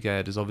a traffic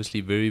ad, is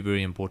obviously very,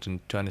 very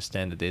important to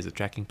understand that there's a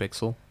tracking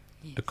pixel,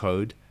 a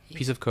code,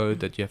 piece of code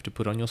that you have to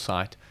put on your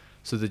site,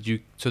 so that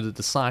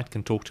the site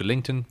can talk to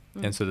LinkedIn,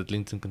 and so that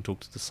LinkedIn can talk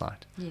to the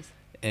site. Yes.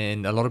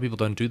 And a lot of people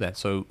don't do that.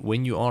 So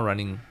when you are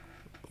running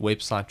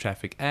website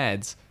traffic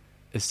ads,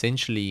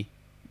 essentially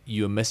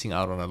you're missing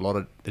out on a lot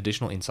of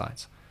additional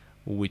insights,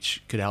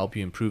 which could help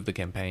you improve the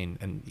campaign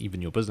and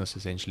even your business,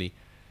 essentially,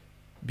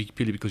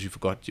 purely because you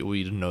forgot or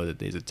you didn't know that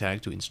there's a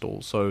tag to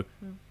install. So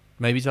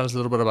maybe tell us a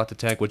little bit about the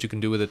tag, what you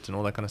can do with it, and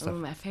all that kind of stuff.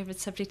 My favorite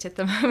subject at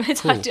the moment.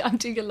 Cool. I'm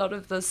doing a lot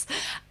of this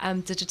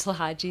digital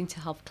hygiene to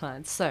help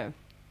clients. So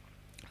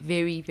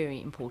very,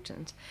 very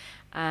important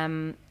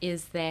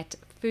is that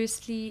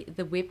firstly,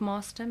 the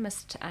webmaster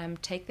must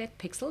take that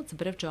pixel. It's a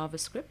bit of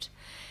JavaScript.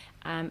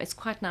 It's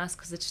quite nice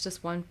because it's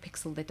just one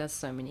pixel that does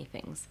so many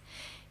things.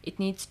 It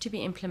needs to be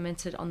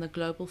implemented on the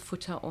global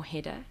footer or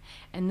header.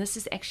 And this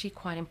is actually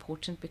quite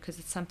important because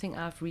it's something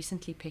I've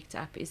recently picked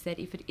up, is that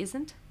if it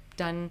isn't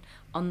done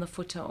on the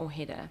footer or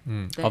header,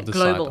 of the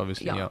global, site,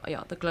 obviously,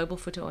 the global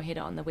footer or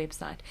header on the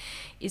website,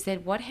 is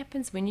that what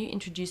happens when you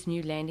introduce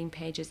new landing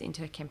pages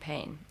into a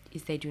campaign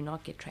is they do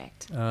not get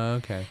tracked.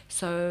 Okay.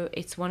 So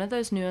it's one of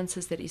those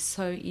nuances that is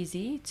so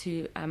easy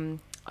to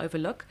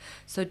overlook.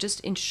 So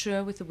just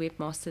ensure with the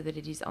webmaster that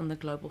it is on the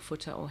global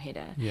footer or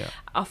header. Yeah.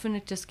 Often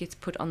it just gets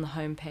put on the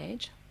home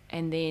page,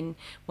 and then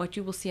what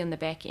you will see on the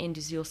back end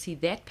is you'll see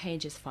that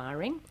page is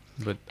firing,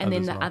 and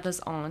then the others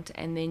aren't,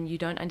 and then you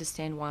don't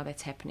understand why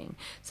that's happening.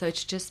 So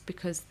it's just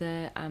because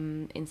the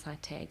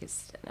inside tag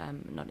is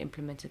not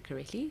implemented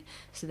correctly.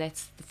 So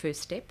that's the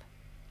first step.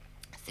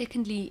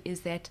 Secondly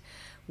is that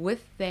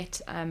with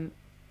that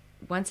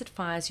once it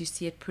fires, you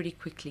see it pretty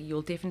quickly.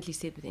 You'll definitely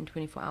see it within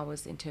 24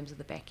 hours in terms of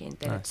the back end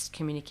that Nice. it's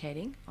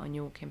communicating on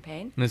your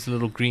campaign. And it's a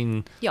little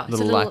green Yeah,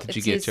 little light that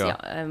you get. says,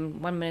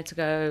 1 minute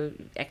ago,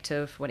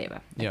 active,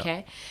 whatever. Yeah.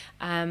 Okay.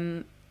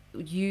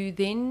 You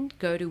then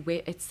go to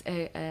where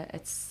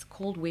it's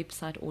called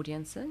website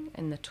audiencing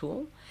in the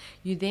tool.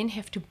 You then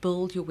have to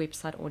build your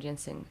website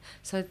audiencing.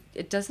 So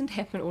it doesn't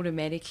happen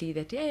automatically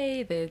that,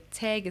 hey, the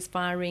tag is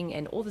firing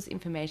and all this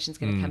information is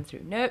going to come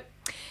through. No,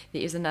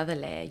 there is another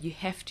layer. You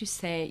have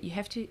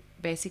to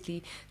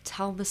basically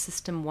tell the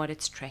system what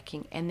it's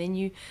tracking, and then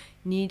you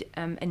need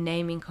a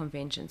naming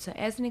convention. So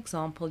as an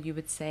example, you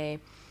would say,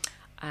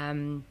 a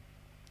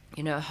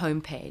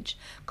home page,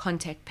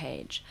 contact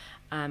page,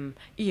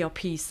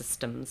 ERP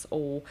systems,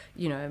 or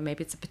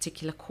maybe it's a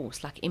particular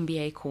course like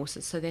MBA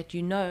courses, so that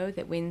you know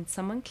that when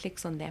someone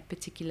clicks on that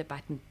particular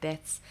button,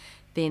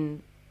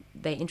 then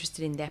they're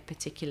interested in that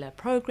particular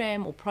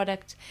program or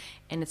product,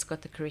 and it's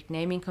got the correct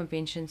naming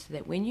convention, so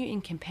that when you're in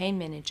Campaign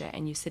Manager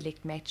and you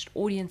select matched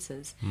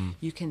audiences,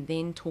 you can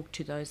then talk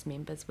to those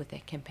members with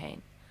that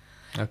campaign.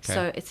 Okay.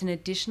 So it's an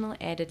additional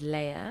added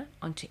layer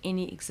onto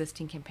any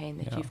existing campaign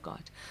that you've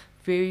got.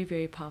 Very,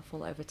 very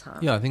powerful over time.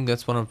 Yeah, I think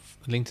that's one of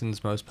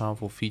LinkedIn's most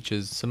powerful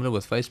features, similar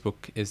with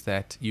Facebook, is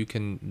that you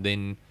can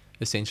then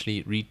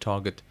essentially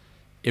retarget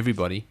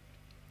everybody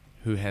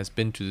who has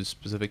been to the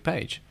specific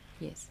page.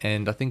 Yes.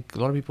 And I think a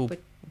lot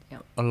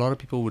of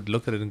people would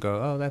look at it and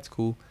go, oh, that's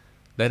cool.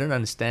 They don't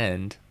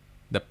understand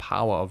the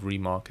power of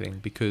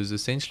remarketing, because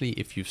essentially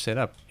if you've set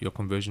up your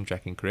conversion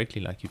tracking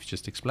correctly, like you've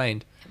just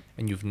explained,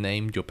 and you've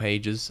named your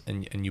pages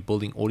and you're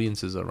building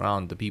audiences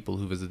around the people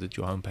who visited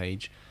your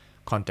homepage,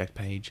 contact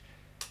page,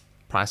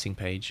 pricing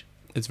page,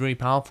 it's very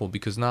powerful,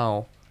 because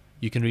now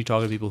you can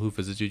retarget people who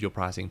visited your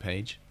pricing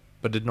page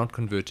but did not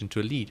convert into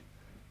a lead.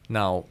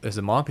 Now, as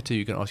a marketer,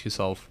 you can ask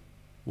yourself,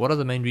 what are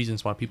the main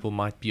reasons why people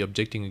might be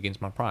objecting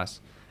against my price?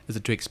 Is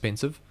it too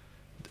expensive?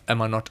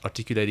 Am I not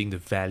articulating the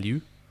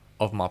value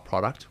of my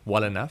product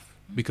well enough?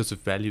 Because if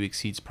value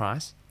exceeds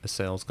price, a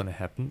sale is going to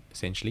happen,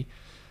 essentially.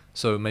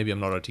 So maybe I'm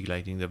not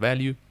articulating the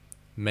value.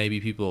 Maybe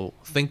people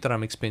think that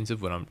I'm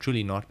expensive when I'm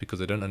truly not, because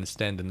they don't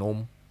understand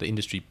the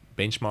industry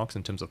benchmarks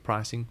in terms of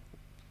pricing,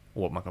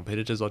 or what my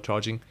competitors are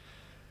charging.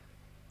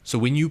 So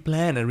when you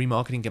plan a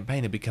remarketing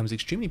campaign, it becomes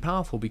extremely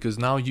powerful, because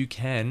now you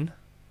can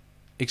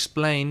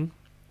explain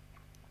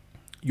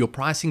your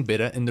pricing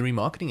better in the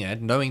remarketing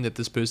ad, knowing that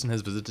this person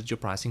has visited your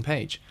pricing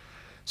page.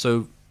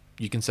 So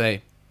you can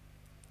say,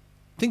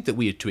 think that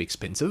we are too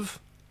expensive.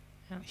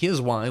 Yeah. Here's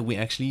why we're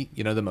actually,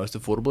 the most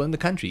affordable in the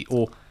country.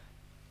 Or,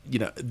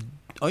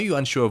 are you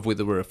unsure of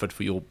whether we're a fit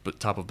for your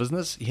type of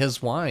business?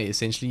 Here's why.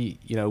 Essentially,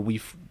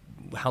 we've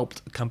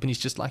helped companies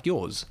just like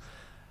yours.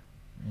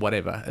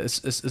 Whatever.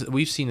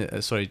 We've seen it.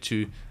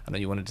 I know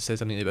you wanted to say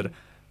something there, but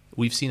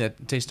we've seen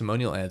that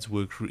testimonial ads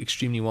work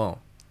extremely well,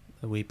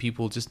 where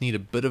people just need a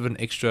bit of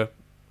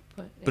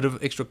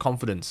extra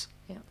confidence,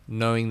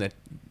 knowing that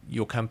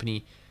your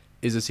company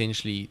is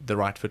essentially the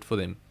right fit for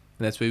them.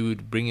 And that's where we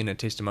would bring in a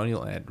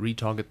testimonial ad,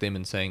 retarget them,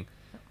 and saying,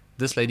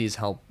 this lady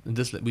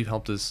we've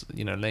helped this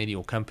lady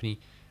or company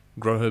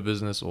grow her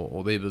business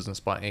or their business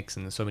by X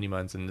in so many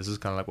months, and this is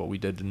kind of like what we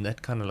did, and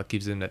that kind of like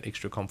gives them that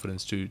extra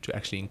confidence to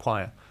actually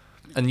inquire.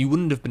 And you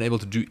wouldn't have been able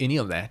to do any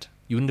of that.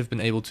 You wouldn't have been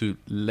able to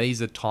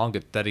laser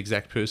target that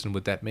exact person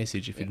with that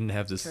message if you didn't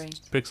have this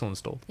pixel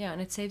installed. Yeah,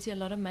 and it saves you a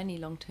lot of money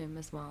long term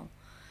as well.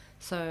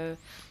 So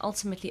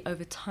ultimately,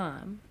 over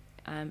time,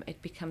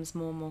 it becomes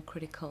more and more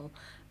critical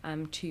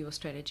to your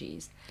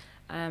strategies.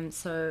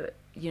 So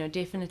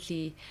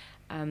definitely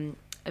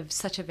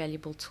such a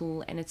valuable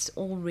tool, and it's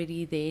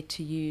already there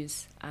to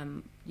use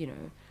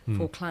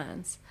for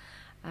clients.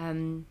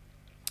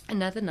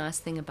 Another nice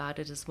thing about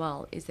it as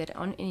well is that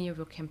on any of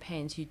your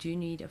campaigns, you do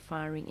need a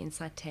firing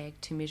insight tag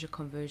to measure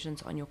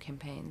conversions on your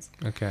campaigns.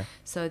 Okay.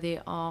 So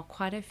there are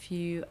quite a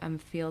few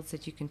fields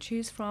that you can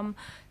choose from.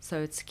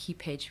 So it's key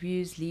page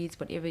views, leads,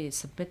 whatever your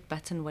submit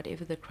button,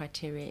 whatever the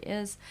criteria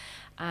is.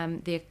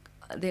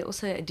 There are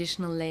also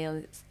additional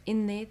layers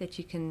in there that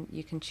you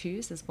can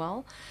choose as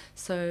well.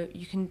 So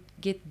you can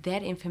get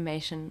that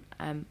information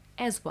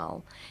as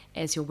well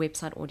as your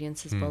website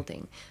audience is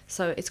building.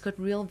 So it's got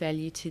real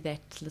value to that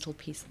little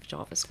piece of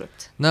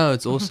JavaScript. No,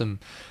 it's awesome.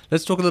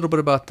 Let's talk a little bit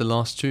about the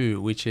last two,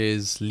 which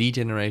is lead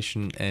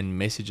generation and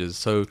messages.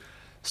 So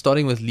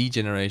starting with lead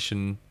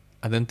generation,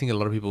 I don't think a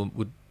lot of people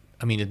would,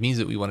 it means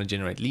that we want to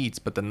generate leads,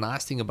 but the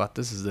nice thing about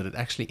this is that it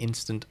actually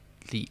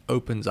instantly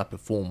opens up a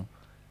form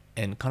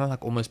and kind of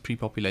like almost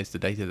pre-populates the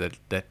data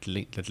that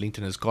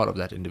LinkedIn has got of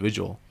that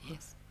individual.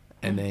 Yes.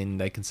 And then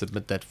they can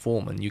submit that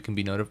form, and you can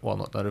be not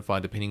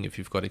notified, depending if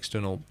you've got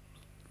external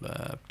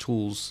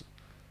tools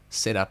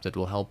set up that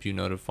will help you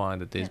notify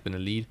that there's been a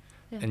lead.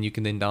 Yeah. And you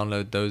can then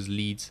download those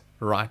leads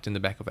right in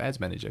the back of Ads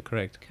Manager,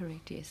 correct?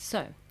 Correct, yes.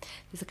 So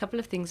there's a couple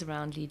of things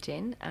around lead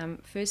gen.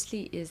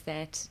 Firstly is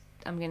that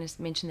I'm going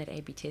to mention that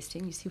A/B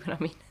testing. You see what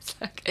I mean? It's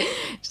like it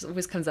just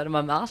always comes out of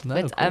my mouth.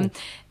 No, but cool.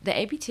 the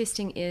A/B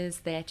testing is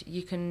that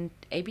you can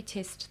A/B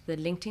test the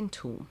LinkedIn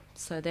tool.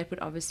 So that would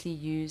obviously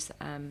use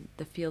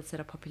the fields that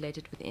are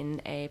populated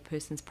within a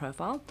person's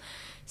profile.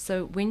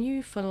 So when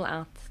you fill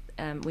out,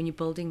 when you're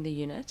building the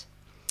unit,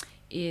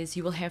 is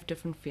you will have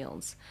different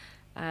fields.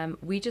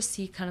 We just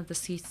see kind of the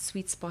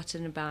sweet spot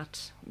in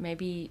about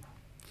maybe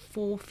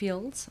 4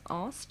 fields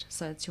asked.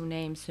 So it's your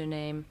name,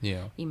 surname,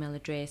 email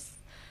address,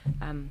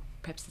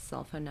 perhaps a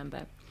cell phone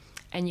number.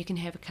 And you can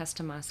have a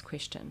customized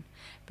question,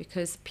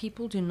 because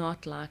people do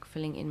not like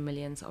filling in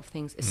millions of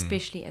things,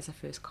 especially as a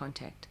first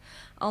contact.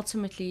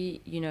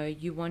 Ultimately,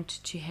 you want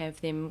to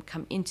have them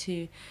come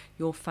into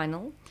your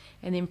funnel,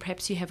 and then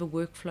perhaps you have a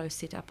workflow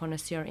set up on a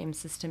CRM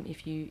system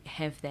if you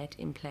have that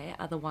in play.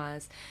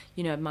 Otherwise,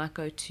 it might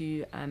go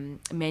to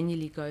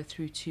manually go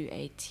through to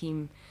a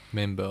team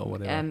member or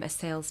whatever, a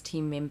sales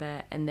team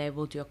member, and they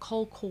will do a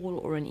cold call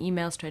or an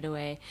email straight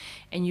away,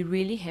 and you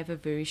really have a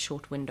very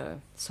short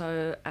window.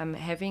 So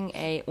having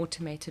a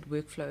automated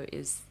workflow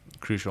is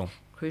crucial.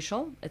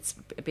 It's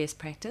best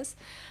practice,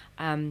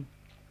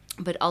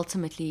 but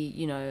ultimately,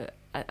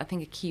 I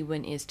think a key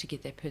win is to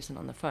get that person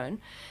on the phone.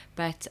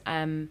 But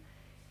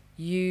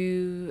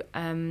you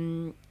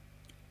only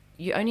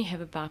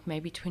have about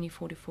maybe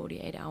 24 to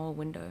 48 hour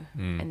window,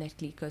 and that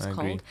lead goes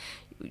cold.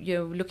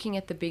 You're looking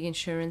at the big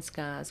insurance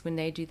guys when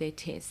they do their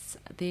tests.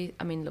 They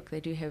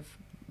do have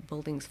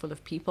buildings full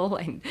of people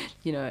and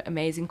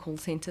amazing call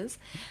centers,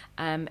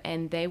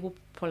 and they will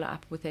follow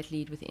up with that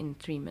lead within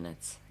 3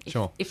 minutes,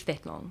 if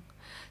that long.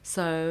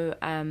 So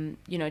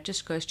it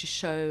just goes to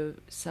show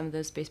some of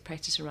those best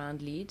practice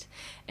around lead.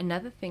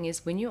 Another thing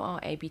is, when you are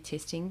A/B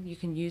testing, you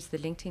can use the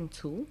LinkedIn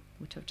tool,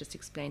 which I've just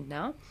explained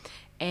now,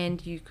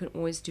 and you can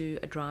always do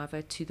a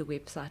driver to the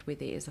website where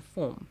there is a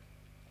form.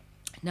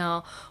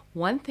 Now,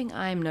 one thing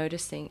I am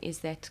noticing is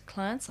that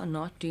clients are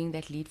not doing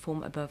that lead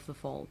form above the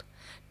fold.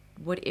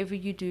 Whatever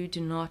you do, do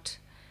not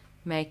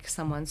make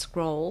someone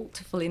scroll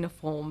to fill in a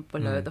form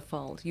below the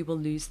fold. You will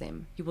lose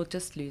them. You will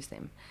just lose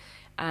them.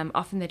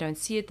 Often they don't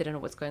see it. They don't know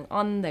what's going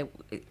on.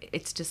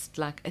 It's just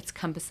like, it's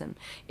cumbersome.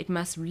 It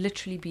must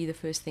literally be the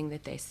first thing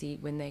that they see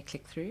when they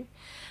click through.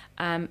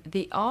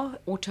 There are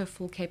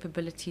autofill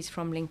capabilities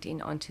from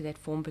LinkedIn onto that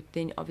form, but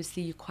then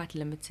obviously you're quite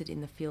limited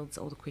in the fields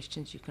or the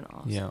questions you can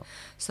ask. Yeah.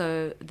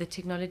 So the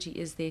technology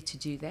is there to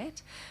do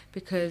that,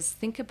 because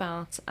think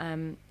about,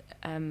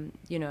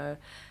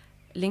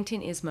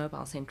 LinkedIn is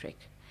mobile centric.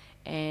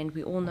 And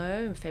we all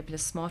know,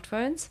 fabulous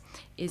smartphones,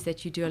 is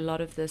that you do a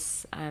lot of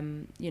this,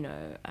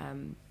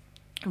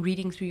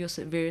 reading through your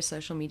various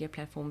social media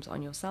platforms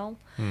on your cell.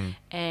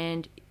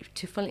 And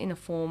to fill in a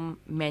form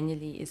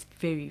manually is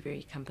very,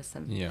 very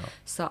cumbersome. Yeah.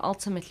 So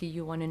ultimately,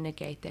 you want to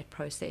negate that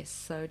process.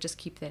 So just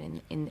keep that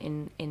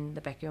in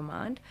the back of your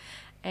mind.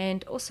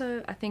 And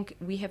also, I think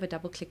we have a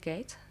double click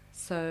gate.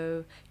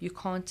 So you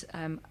can't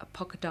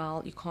pocket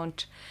dial, you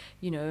can't,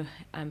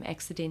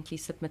 accidentally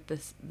submit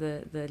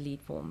the lead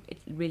form. It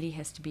really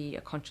has to be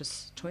a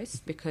conscious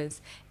choice,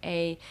 because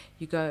it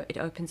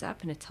opens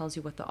up and it tells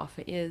you what the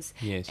offer is.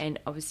 Yes. And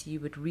obviously you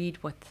would read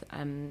what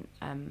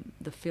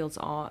the fields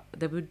are.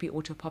 They would be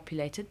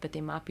auto-populated, but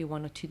there might be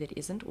 1 or 2 that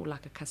isn't, or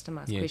like a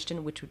customized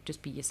question, which would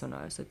just be yes or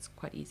no. So it's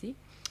quite easy.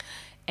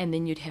 And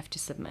then you'd have to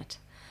submit.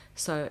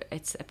 So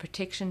it's a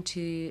protection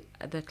to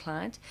the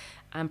client.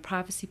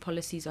 Privacy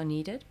policies are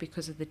needed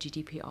because of the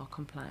GDPR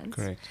compliance.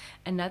 Correct.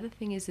 Another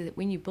thing is that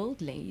when you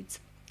build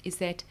leads, is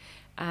that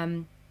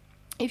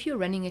if you're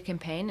running a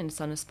campaign and it's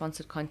on a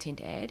sponsored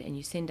content ad, and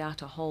you send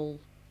out a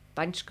whole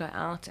bunch go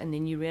out, and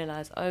then you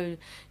realize, oh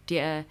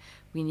dear,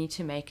 we need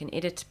to make an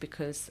edit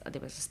because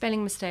there was a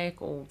spelling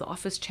mistake or the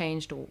office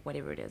changed or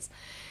whatever it is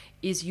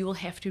you will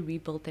have to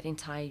rebuild that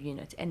entire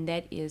unit, and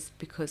that is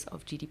because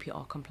of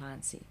GDPR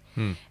compliancy.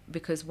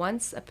 Because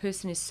once a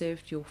person is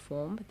served your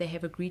form, they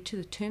have agreed to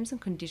the terms and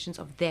conditions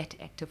of that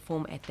active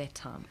form at that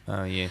time.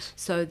 Yes.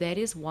 So that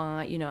is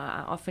why,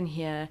 I often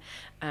hear,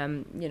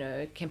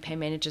 campaign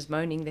managers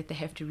moaning that they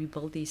have to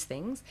rebuild these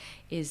things.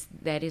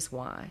 That is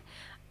why.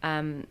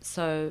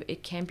 So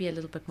it can be a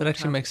little bit more. That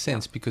actually makes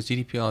sense, because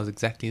GDPR is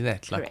exactly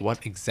that. Correct. Like,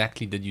 what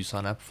exactly did you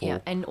sign up for? Yeah,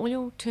 and all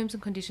your terms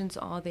and conditions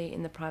are there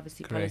in the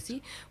privacy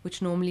policy,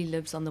 which normally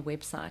lives on the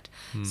website.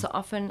 So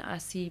often I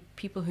see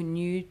people who are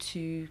new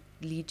to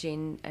lead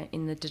gen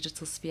in the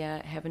digital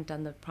sphere haven't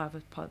done the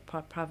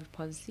private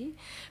policy,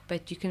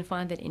 but you can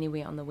find that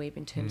anywhere on the web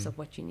in terms of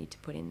what you need to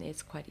put in there.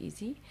 It's quite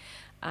easy.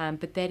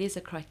 But that is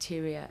a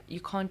criteria.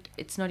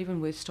 It's not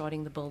even worth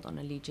starting the build on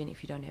a lead gen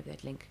if you don't have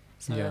that link.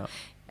 So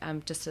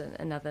just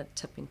another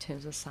tip in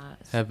terms of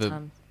size. Have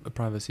a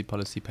privacy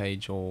policy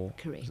page, or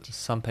Correct.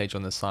 some page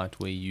on the site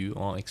where you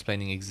are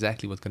explaining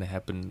exactly what's going to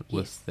happen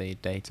with their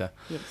data.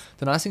 Yes.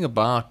 The nice thing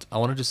about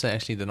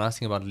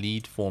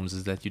lead forms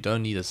is that you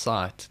don't need a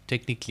site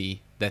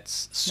technically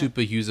that's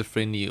super user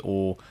friendly,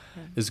 or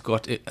has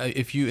got,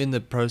 if you're in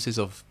the process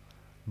of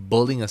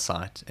building a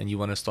site and you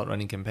want to start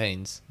running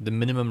campaigns, the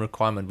minimum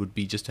requirement would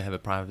be just to have a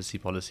privacy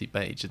policy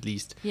page at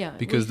least. Yeah,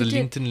 Because the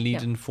LinkedIn lead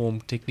yeah. in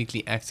form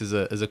technically acts as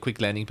a quick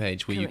landing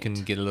page where Correct. you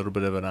can get a little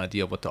bit of an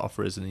idea of what the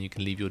offer is, and then you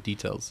can leave your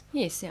details.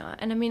 Yes, yeah.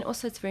 And I mean,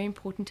 also it's very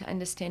important to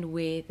understand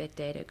where that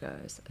data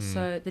goes.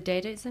 So the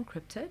data is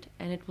encrypted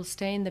and it will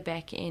stay in the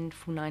back end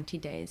for 90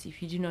 days.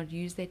 If you do not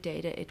use that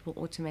data, it will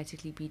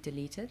automatically be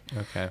deleted.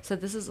 Okay. So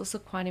this is also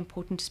quite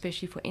important,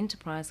 especially for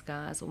enterprise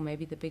guys or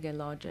maybe the bigger,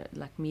 larger,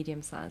 like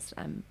medium-sized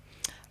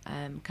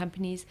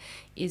companies,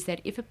 is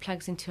that if it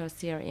plugs into our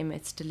CRM,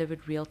 it's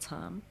delivered real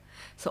time.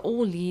 So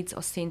all leads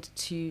are sent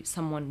to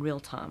someone real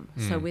time.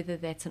 So whether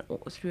that's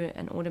through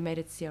an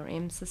automated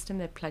CRM system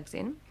that plugs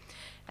in,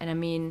 and I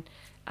mean,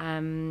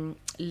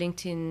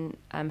 LinkedIn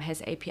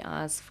has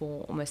APIs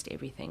for almost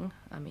everything.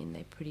 I mean,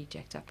 they're pretty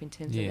jacked up in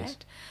terms of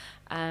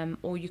that.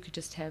 Or you could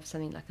just have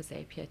something like a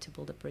Zapier to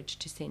build a bridge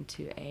to send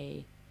to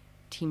a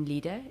team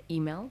leader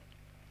email.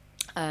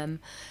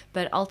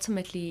 But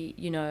ultimately,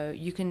 you know,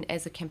 you can,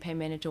 as a campaign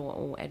manager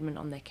or admin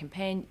on that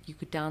campaign, you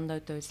could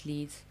download those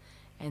leads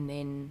and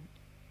then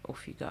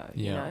off you go,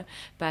 you know.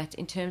 But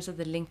in terms of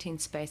the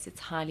LinkedIn space,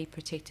 it's highly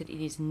protected.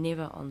 It is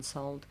never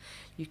on-sold.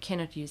 You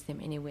cannot use them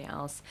anywhere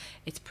else.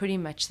 It's pretty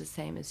much the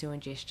same as your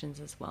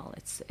ingestions as well.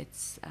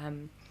 It's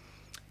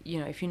you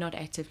know, if you're not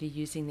actively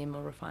using them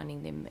or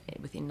refining them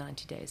within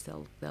 90 days,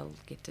 they'll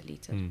get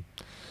deleted.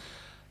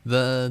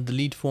 The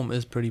lead form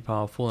is pretty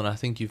powerful, and I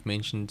think you've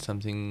mentioned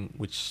something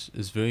which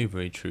is very,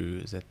 very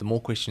true, is that the more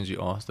questions you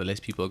ask, the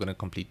less people are going to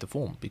complete the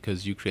form,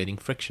 because you're creating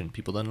friction.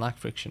 People don't like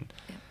friction.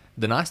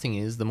 The nice thing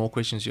is, the more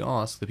questions you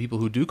ask, the people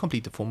who do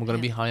complete the form are going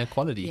to be higher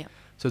quality.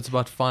 So it's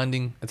about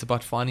finding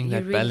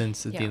that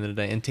balance at the end of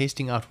the day, and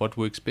testing out what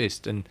works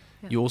best. And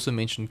you also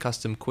mentioned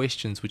custom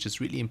questions, which is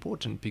really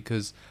important,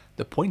 because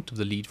the point of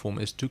the lead form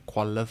is to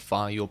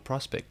qualify your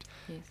prospect,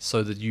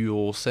 so that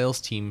your sales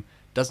team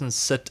doesn't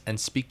sit and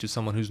speak to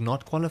someone who's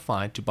not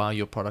qualified to buy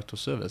your product or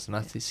service. And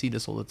I see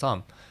this all the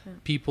time.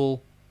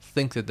 People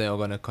think that they are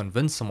going to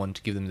convince someone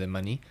to give them their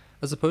money,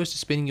 as opposed to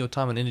spending your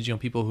time and energy on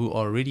people who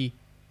are already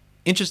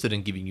interested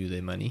in giving you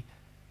their money.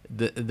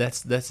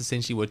 That's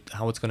essentially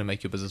how it's going to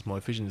make your business more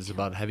efficient. It's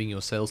about having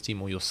your sales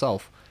team or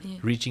yourself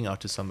reaching out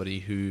to somebody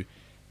who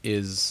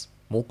is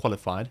more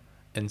qualified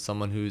and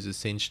someone who is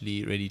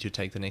essentially ready to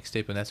take the next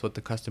step. And that's what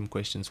the custom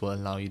questions will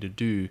allow you to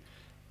do.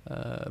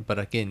 But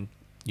again,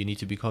 you need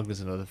to be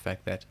cognizant of the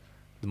fact that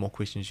the more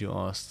questions you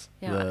ask,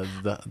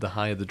 the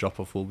higher the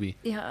drop-off will be.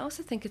 Yeah, I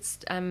also think it's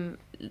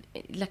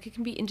like it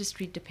can be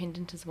industry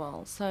dependent as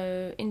well.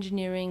 So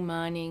engineering,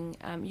 mining,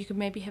 you could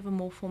maybe have a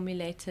more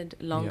formulated,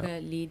 longer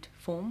lead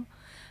form.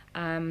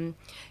 You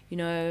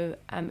know,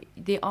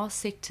 there are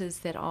sectors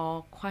that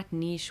are quite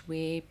niche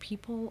where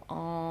people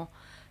are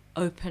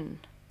open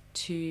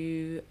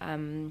to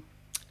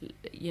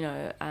you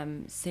know,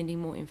 sending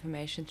more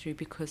information through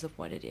because of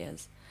what it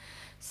is.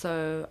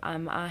 So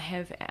I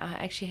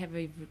actually have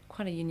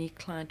quite a unique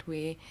client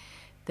where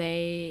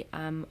they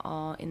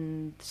are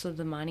in sort of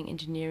the mining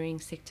engineering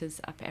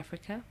sectors up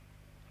Africa,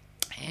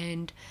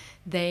 and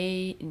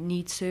they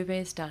need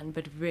surveys done,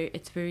 but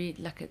it's very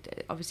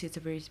like obviously it's a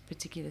very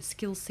particular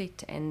skill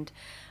set and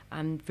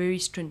very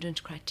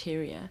stringent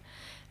criteria.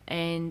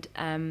 And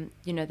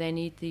you know, they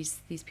need these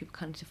people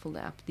kind of to fill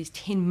up these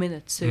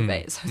 10-minute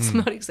surveys. So it's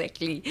not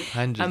exactly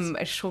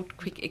a short,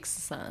 quick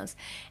exercise.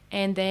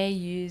 And they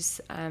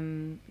use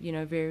you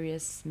know,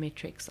 various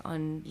metrics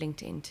on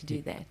LinkedIn to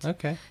do that.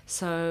 Okay.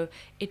 So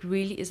it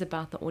really is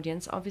about the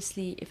audience.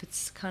 Obviously, if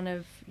it's kind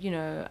of, you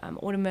know,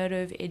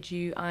 automotive,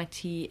 edu,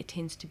 IT, it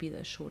tends to be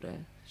the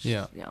shorter.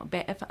 You know,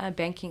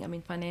 banking. I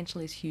mean, financial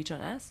is huge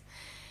on us,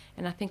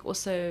 and I think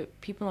also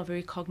people are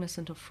very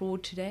cognizant of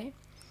fraud today.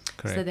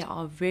 Correct. So they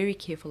are very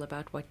careful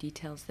about what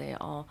details they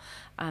are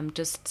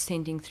just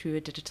sending through a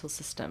digital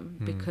system,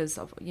 because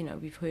of, you know,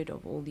 we've heard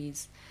of all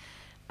these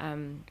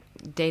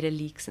data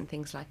leaks and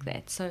things like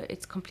that. So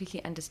it's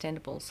completely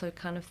understandable. So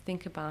kind of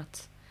think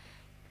about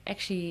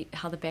actually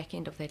how the back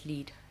end of that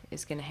lead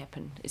is going to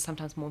happen is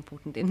sometimes more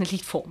important than the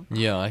lead form.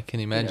 Yeah, I can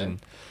imagine. You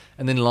know?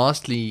 And then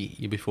lastly,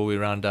 before we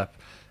round up,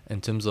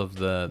 in terms of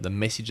the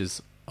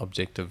messages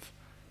objective,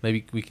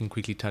 maybe we can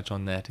quickly touch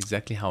on that,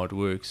 exactly how it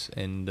works,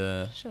 and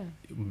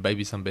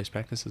maybe some best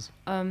practices.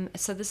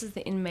 So this is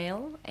the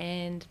in-mail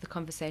and the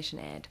conversation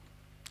ad.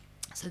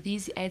 So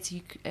these ads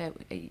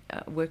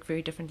work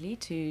very differently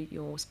to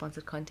your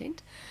sponsored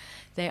content.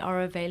 They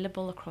are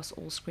available across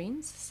all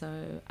screens,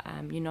 so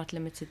you're not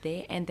limited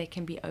there, and they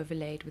can be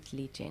overlaid with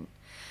lead gen.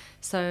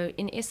 So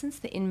in essence,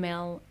 the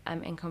in-mail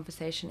and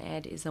conversation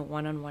ad is a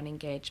one-on-one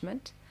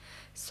engagement.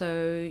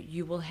 So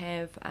you will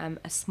have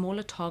a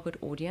smaller target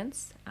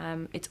audience.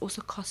 It's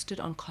also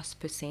costed on cost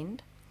per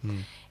send.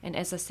 And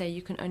as I say,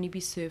 you can only be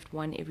served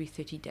one every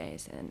 30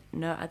 days, and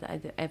no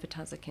other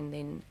advertiser can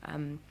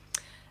then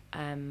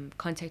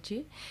contact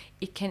you.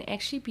 It can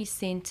actually be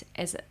sent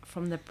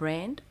from the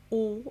brand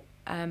or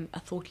a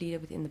thought leader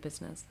within the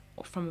business,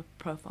 or from a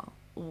profile,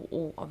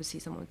 or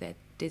obviously someone with that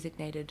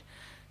designated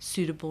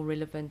suitable,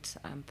 relevant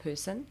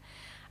person.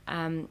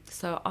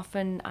 So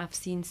often I've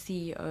seen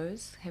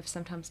CEOs have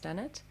sometimes done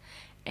it.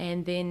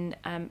 And then,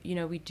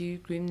 we do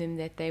groom them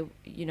that they,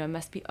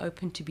 must be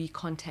open to be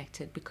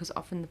contacted, because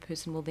often the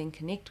person will then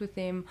connect with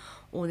them,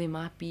 or there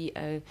might be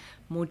a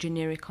more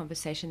generic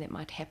conversation that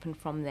might happen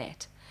from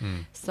that.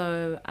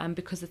 So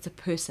because it's a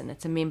person,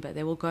 it's a member,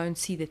 they will go and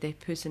see that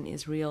person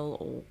is real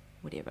or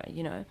whatever,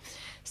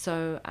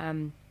 So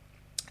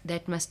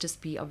that must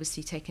just be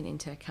obviously taken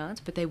into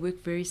account. But they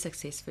work very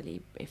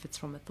successfully if it's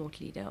from a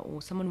thought leader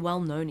or someone well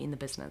known in the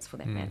business, for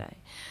that matter.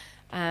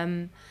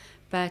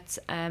 But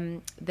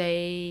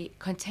they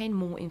contain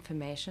more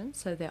information,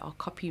 so they are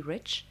copy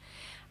rich.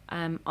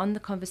 On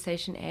the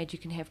conversation ad, you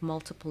can have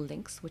multiple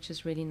links, which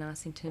is really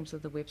nice in terms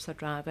of the website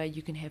driver.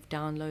 You can have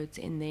downloads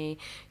in there,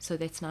 so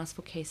that's nice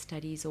for case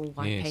studies or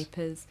white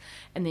papers.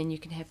 And then you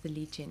can have the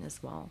lead gen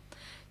as well.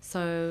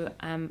 So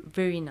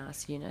very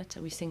nice unit.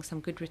 We're seeing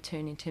some good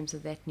return in terms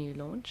of that new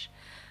launch.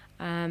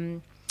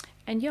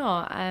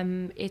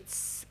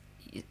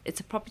 It's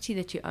a property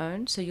that you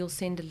own, so you'll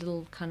send a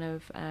little kind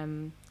of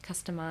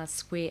customized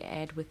square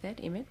ad with that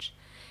image,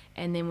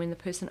 and then when the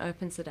person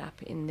opens it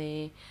up in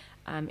their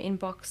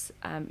inbox,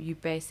 you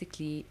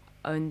basically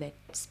own that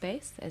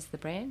space as the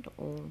brand,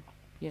 or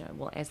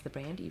as the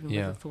brand, even with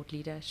a thought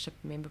leadership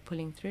member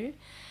pulling through.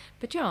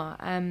 But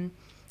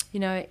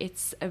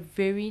it's a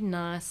very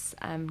nice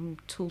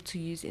tool to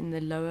use in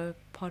the lower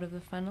part of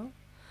the funnel,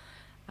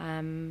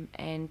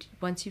 and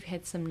once you've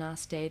had some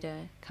nice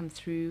data come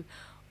through,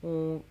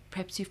 or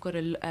perhaps you've got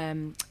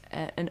an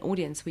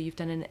audience where you've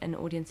done an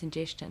audience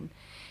ingestion,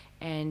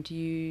 and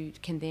you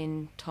can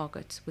then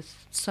target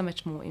with so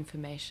much more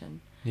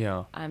information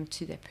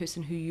to that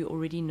person who you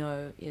already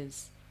know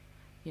is,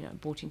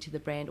 bought into the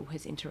brand or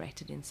has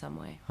interacted in some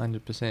way.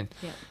 100%.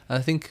 Yeah. I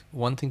think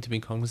one thing to be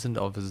cognizant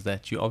of is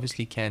that you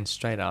obviously can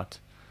straight out,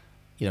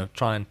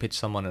 try and pitch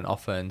someone an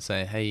offer and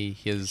say, hey,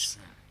 here's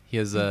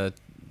a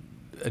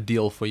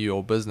deal for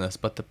your business.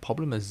 But the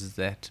problem is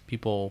that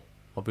people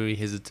are very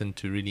hesitant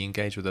to really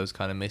engage with those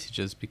kind of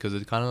messages, because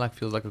it kind of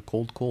feels like a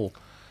cold call.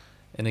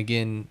 And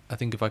again, I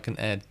think if I can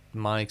add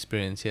my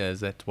experience here,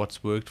 is that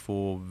what's worked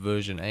for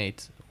version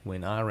 8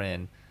 when I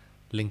ran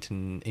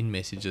LinkedIn in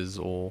messages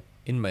or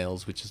in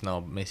mails, which is now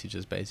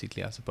messages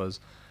basically, I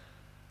suppose,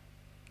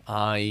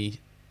 I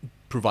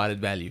provided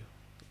value.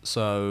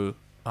 So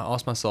I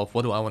asked myself,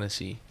 what do I want to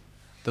see?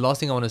 The last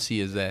thing I want to see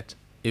is that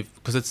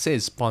because it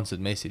says sponsored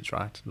message,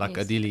 right? Yes.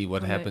 Ideally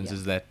what happens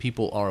is that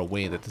people are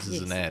aware that this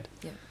is an ad.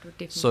 Yeah,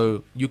 definitely.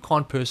 So you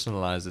can't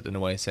personalize it in a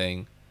way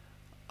saying,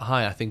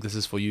 hi, I think this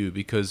is for you,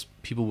 because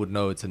people would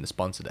know it's a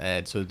sponsored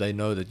ad, so they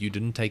know that you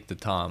didn't take the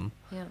time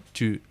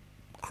to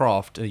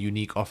craft a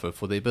unique offer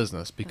for their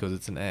business because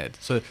it's an ad.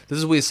 So this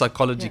is where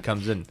psychology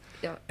comes in.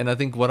 Yeah. And I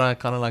think what I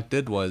kind of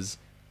did was,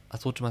 I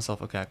thought to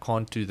myself, okay, I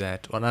can't do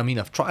that. And I mean,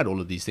 I've tried all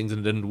of these things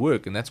and it didn't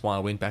work, and that's why I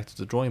went back to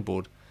the drawing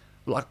board.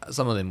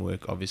 Some of them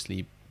work,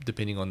 obviously,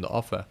 depending on the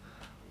offer,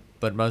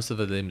 but most of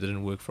them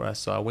didn't work for us.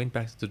 So I went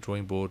back to the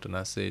drawing board and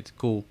I said,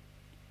 cool,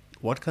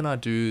 what can I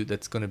do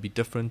that's going to be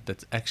different,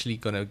 that's actually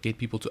going to get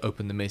people to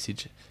open the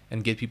message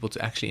and get people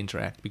to actually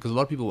interact? Because a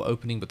lot of people were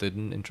opening, but they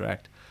didn't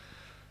interact.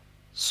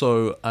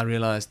 So I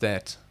realized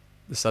that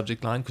the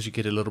subject line, because you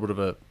get a little bit of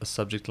a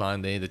subject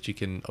line there that you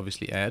can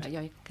obviously add,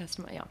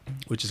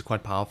 which is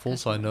quite powerful.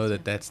 So I know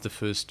that that's the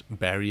first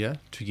barrier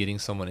to getting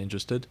someone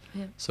interested.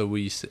 Yeah. So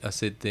I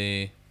said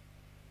there,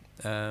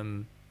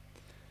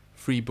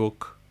 free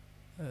book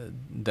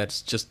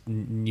that's just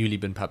newly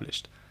been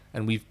published,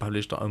 and we've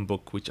published our own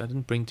book, which I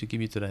didn't bring to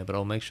give you today, but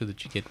I'll make sure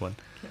that you get one.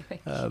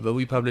 But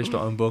we published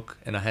our own book,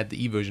 and I had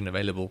the e-version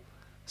available,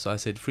 so I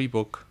said free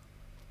book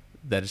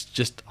that is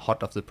just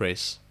hot off the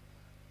press,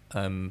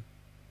 and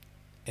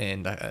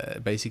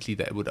basically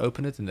they would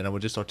open it, and then I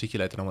would just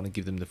articulate that I want to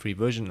give them the free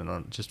version,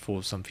 and just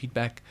for some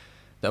feedback.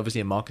 They're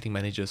obviously a marketing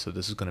manager, so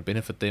this is going to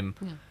benefit them.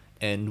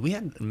 And we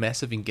had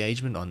massive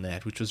engagement on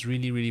that, which was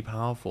really, really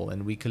powerful.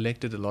 And we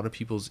collected a lot of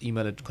people's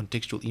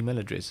contextual email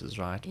addresses,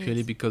 right? Yes.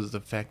 Purely because of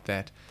the fact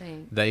that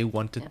they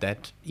wanted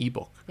that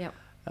ebook,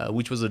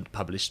 which was a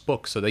published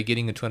book. So they're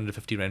getting a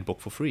 250 Rand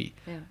book for free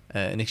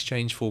in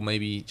exchange for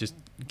maybe just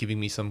giving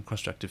me some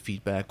constructive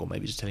feedback, or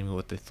maybe just telling me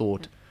what they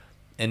thought.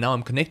 And now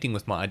I'm connecting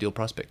with my ideal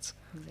prospects,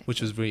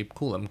 which was very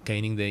cool. I'm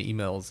gaining their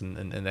emails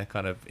and that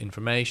kind of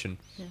information.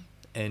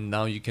 And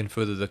now you can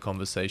further the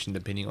conversation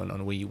depending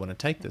on where you want to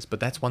take this. But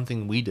that's one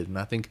thing we did. And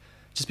I think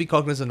just be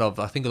cognizant of,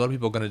 I think a lot of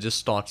people are going to just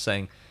start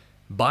saying,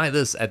 buy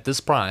this at this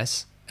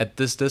price, at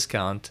this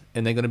discount,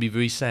 and they're going to be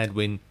very sad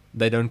when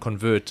they don't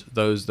convert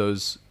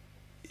those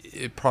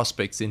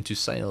prospects into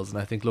sales.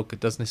 And I think, look, it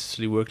doesn't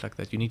necessarily work like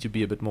that. You need to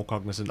be a bit more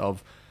cognizant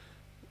of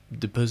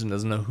the person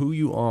doesn't know who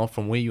you are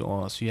from where you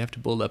are. So you have to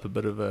build up a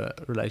bit of a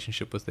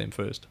relationship with them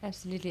first.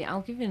 Absolutely.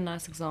 I'll give you a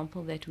nice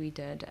example that we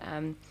did.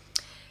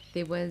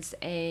 There was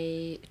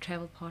a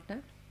travel partner,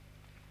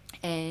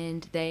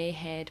 and they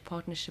had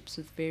partnerships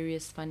with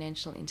various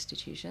financial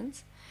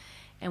institutions.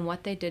 And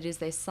what they did is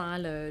they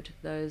siloed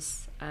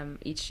those,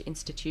 each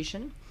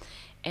institution,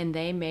 and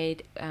they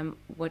made a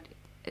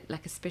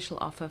special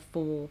offer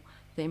for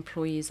the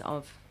employees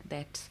of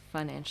that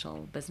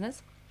financial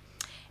business.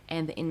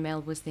 And the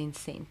email was then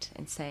sent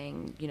and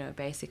saying, you know,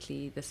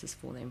 basically this is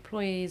for the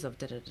employees of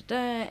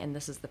and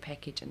this is the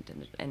package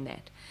and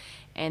that.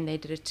 And they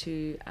did it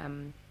to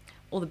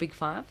all the big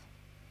five.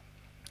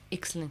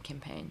 Excellent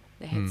campaign.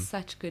 They had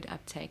such good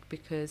uptake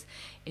because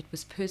it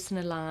was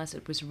personalized,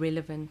 it was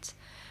relevant.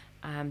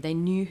 They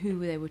knew who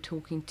they were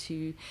talking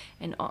to,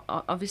 and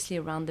obviously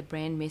around the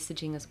brand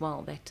messaging as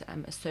well, that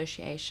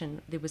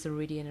association, there was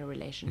already in a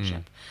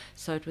relationship.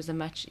 So it was a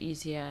much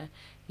easier,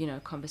 you know,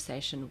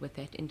 conversation with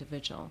that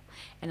individual.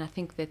 And I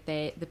think that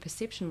the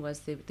perception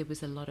was there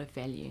was a lot of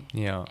value.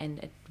 Yeah. And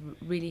it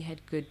really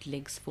had good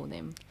legs for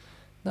them.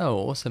 No,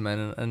 awesome,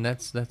 man. And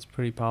that's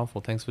pretty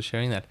powerful. Thanks for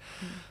sharing that.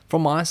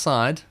 From my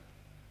side,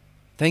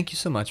 thank you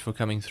so much for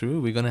coming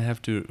through. We're going to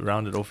have to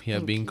round it off here,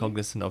 Thank being you.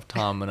 cognizant of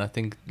time. And I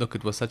think, look,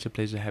 it was such a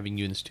pleasure having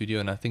you in the studio.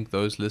 And I think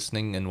those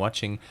listening and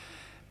watching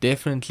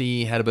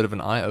definitely had a bit of an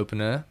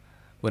eye-opener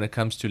when it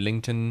comes to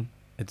LinkedIn.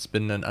 It's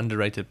been an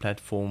underrated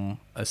platform,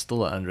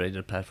 still an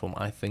underrated platform.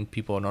 I think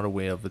people are not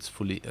aware of its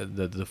fully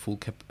the full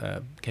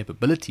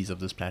capabilities of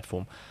this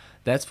platform.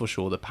 That's for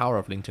sure. The power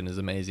of LinkedIn is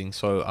amazing.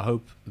 So I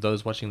hope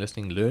those watching,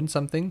 listening learned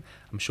something.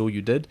 I'm sure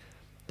you did.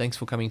 Thanks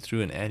for coming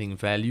through and adding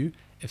value.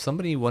 If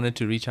somebody wanted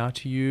to reach out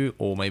to you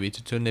or maybe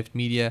to Turn Left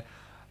Media,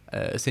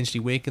 essentially,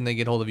 where can they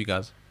get hold of you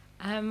guys?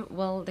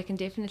 Well, they can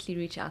definitely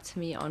reach out to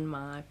me on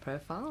my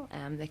profile.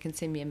 They can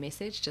send me a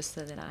message just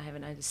so that I have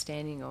an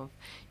understanding of,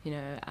 you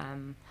know,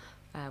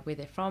 where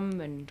they're from.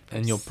 And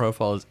your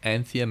profile is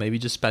Anthea. Maybe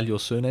just spell your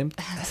surname.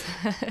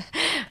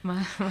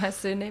 my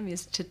surname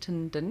is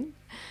Chittenden.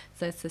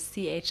 So it's a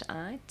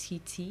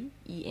Chittenden.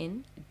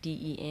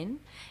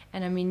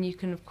 And I mean, you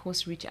can, of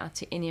course, reach out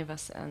to any of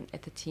us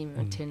at the team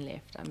at Turn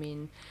Left. I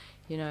mean,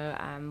 you know,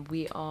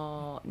 we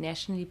are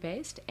nationally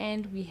based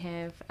and we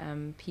have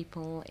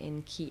people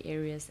in key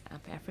areas of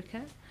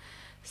Africa.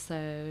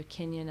 So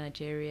Kenya,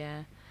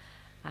 Nigeria,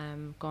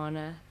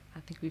 Ghana. I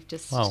think we've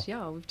just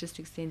we've just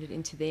extended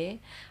into there.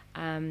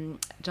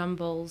 John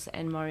Bowles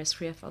and Maurice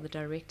Schreef are the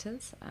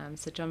directors.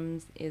 So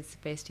John is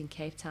based in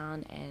Cape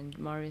Town and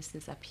Maurice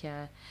is up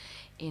here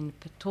in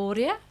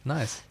Pretoria.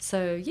 Nice.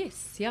 So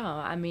yes,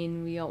 I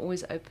mean, we are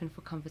always open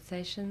for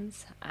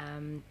conversations.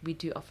 We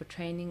do offer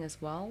training as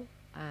well.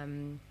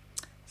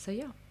 So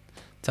yeah.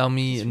 Tell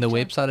me Just in the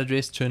reach out. website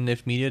address,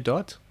 turnleftmedia.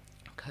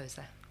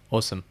 Kosa.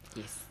 Awesome.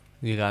 Yes.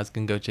 You guys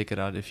can go check it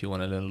out if you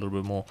want to learn a little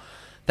bit more.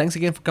 Thanks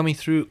again for coming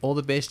through. All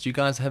the best. You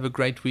guys have a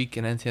great week.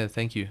 And Anthea,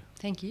 thank you.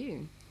 Thank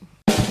you.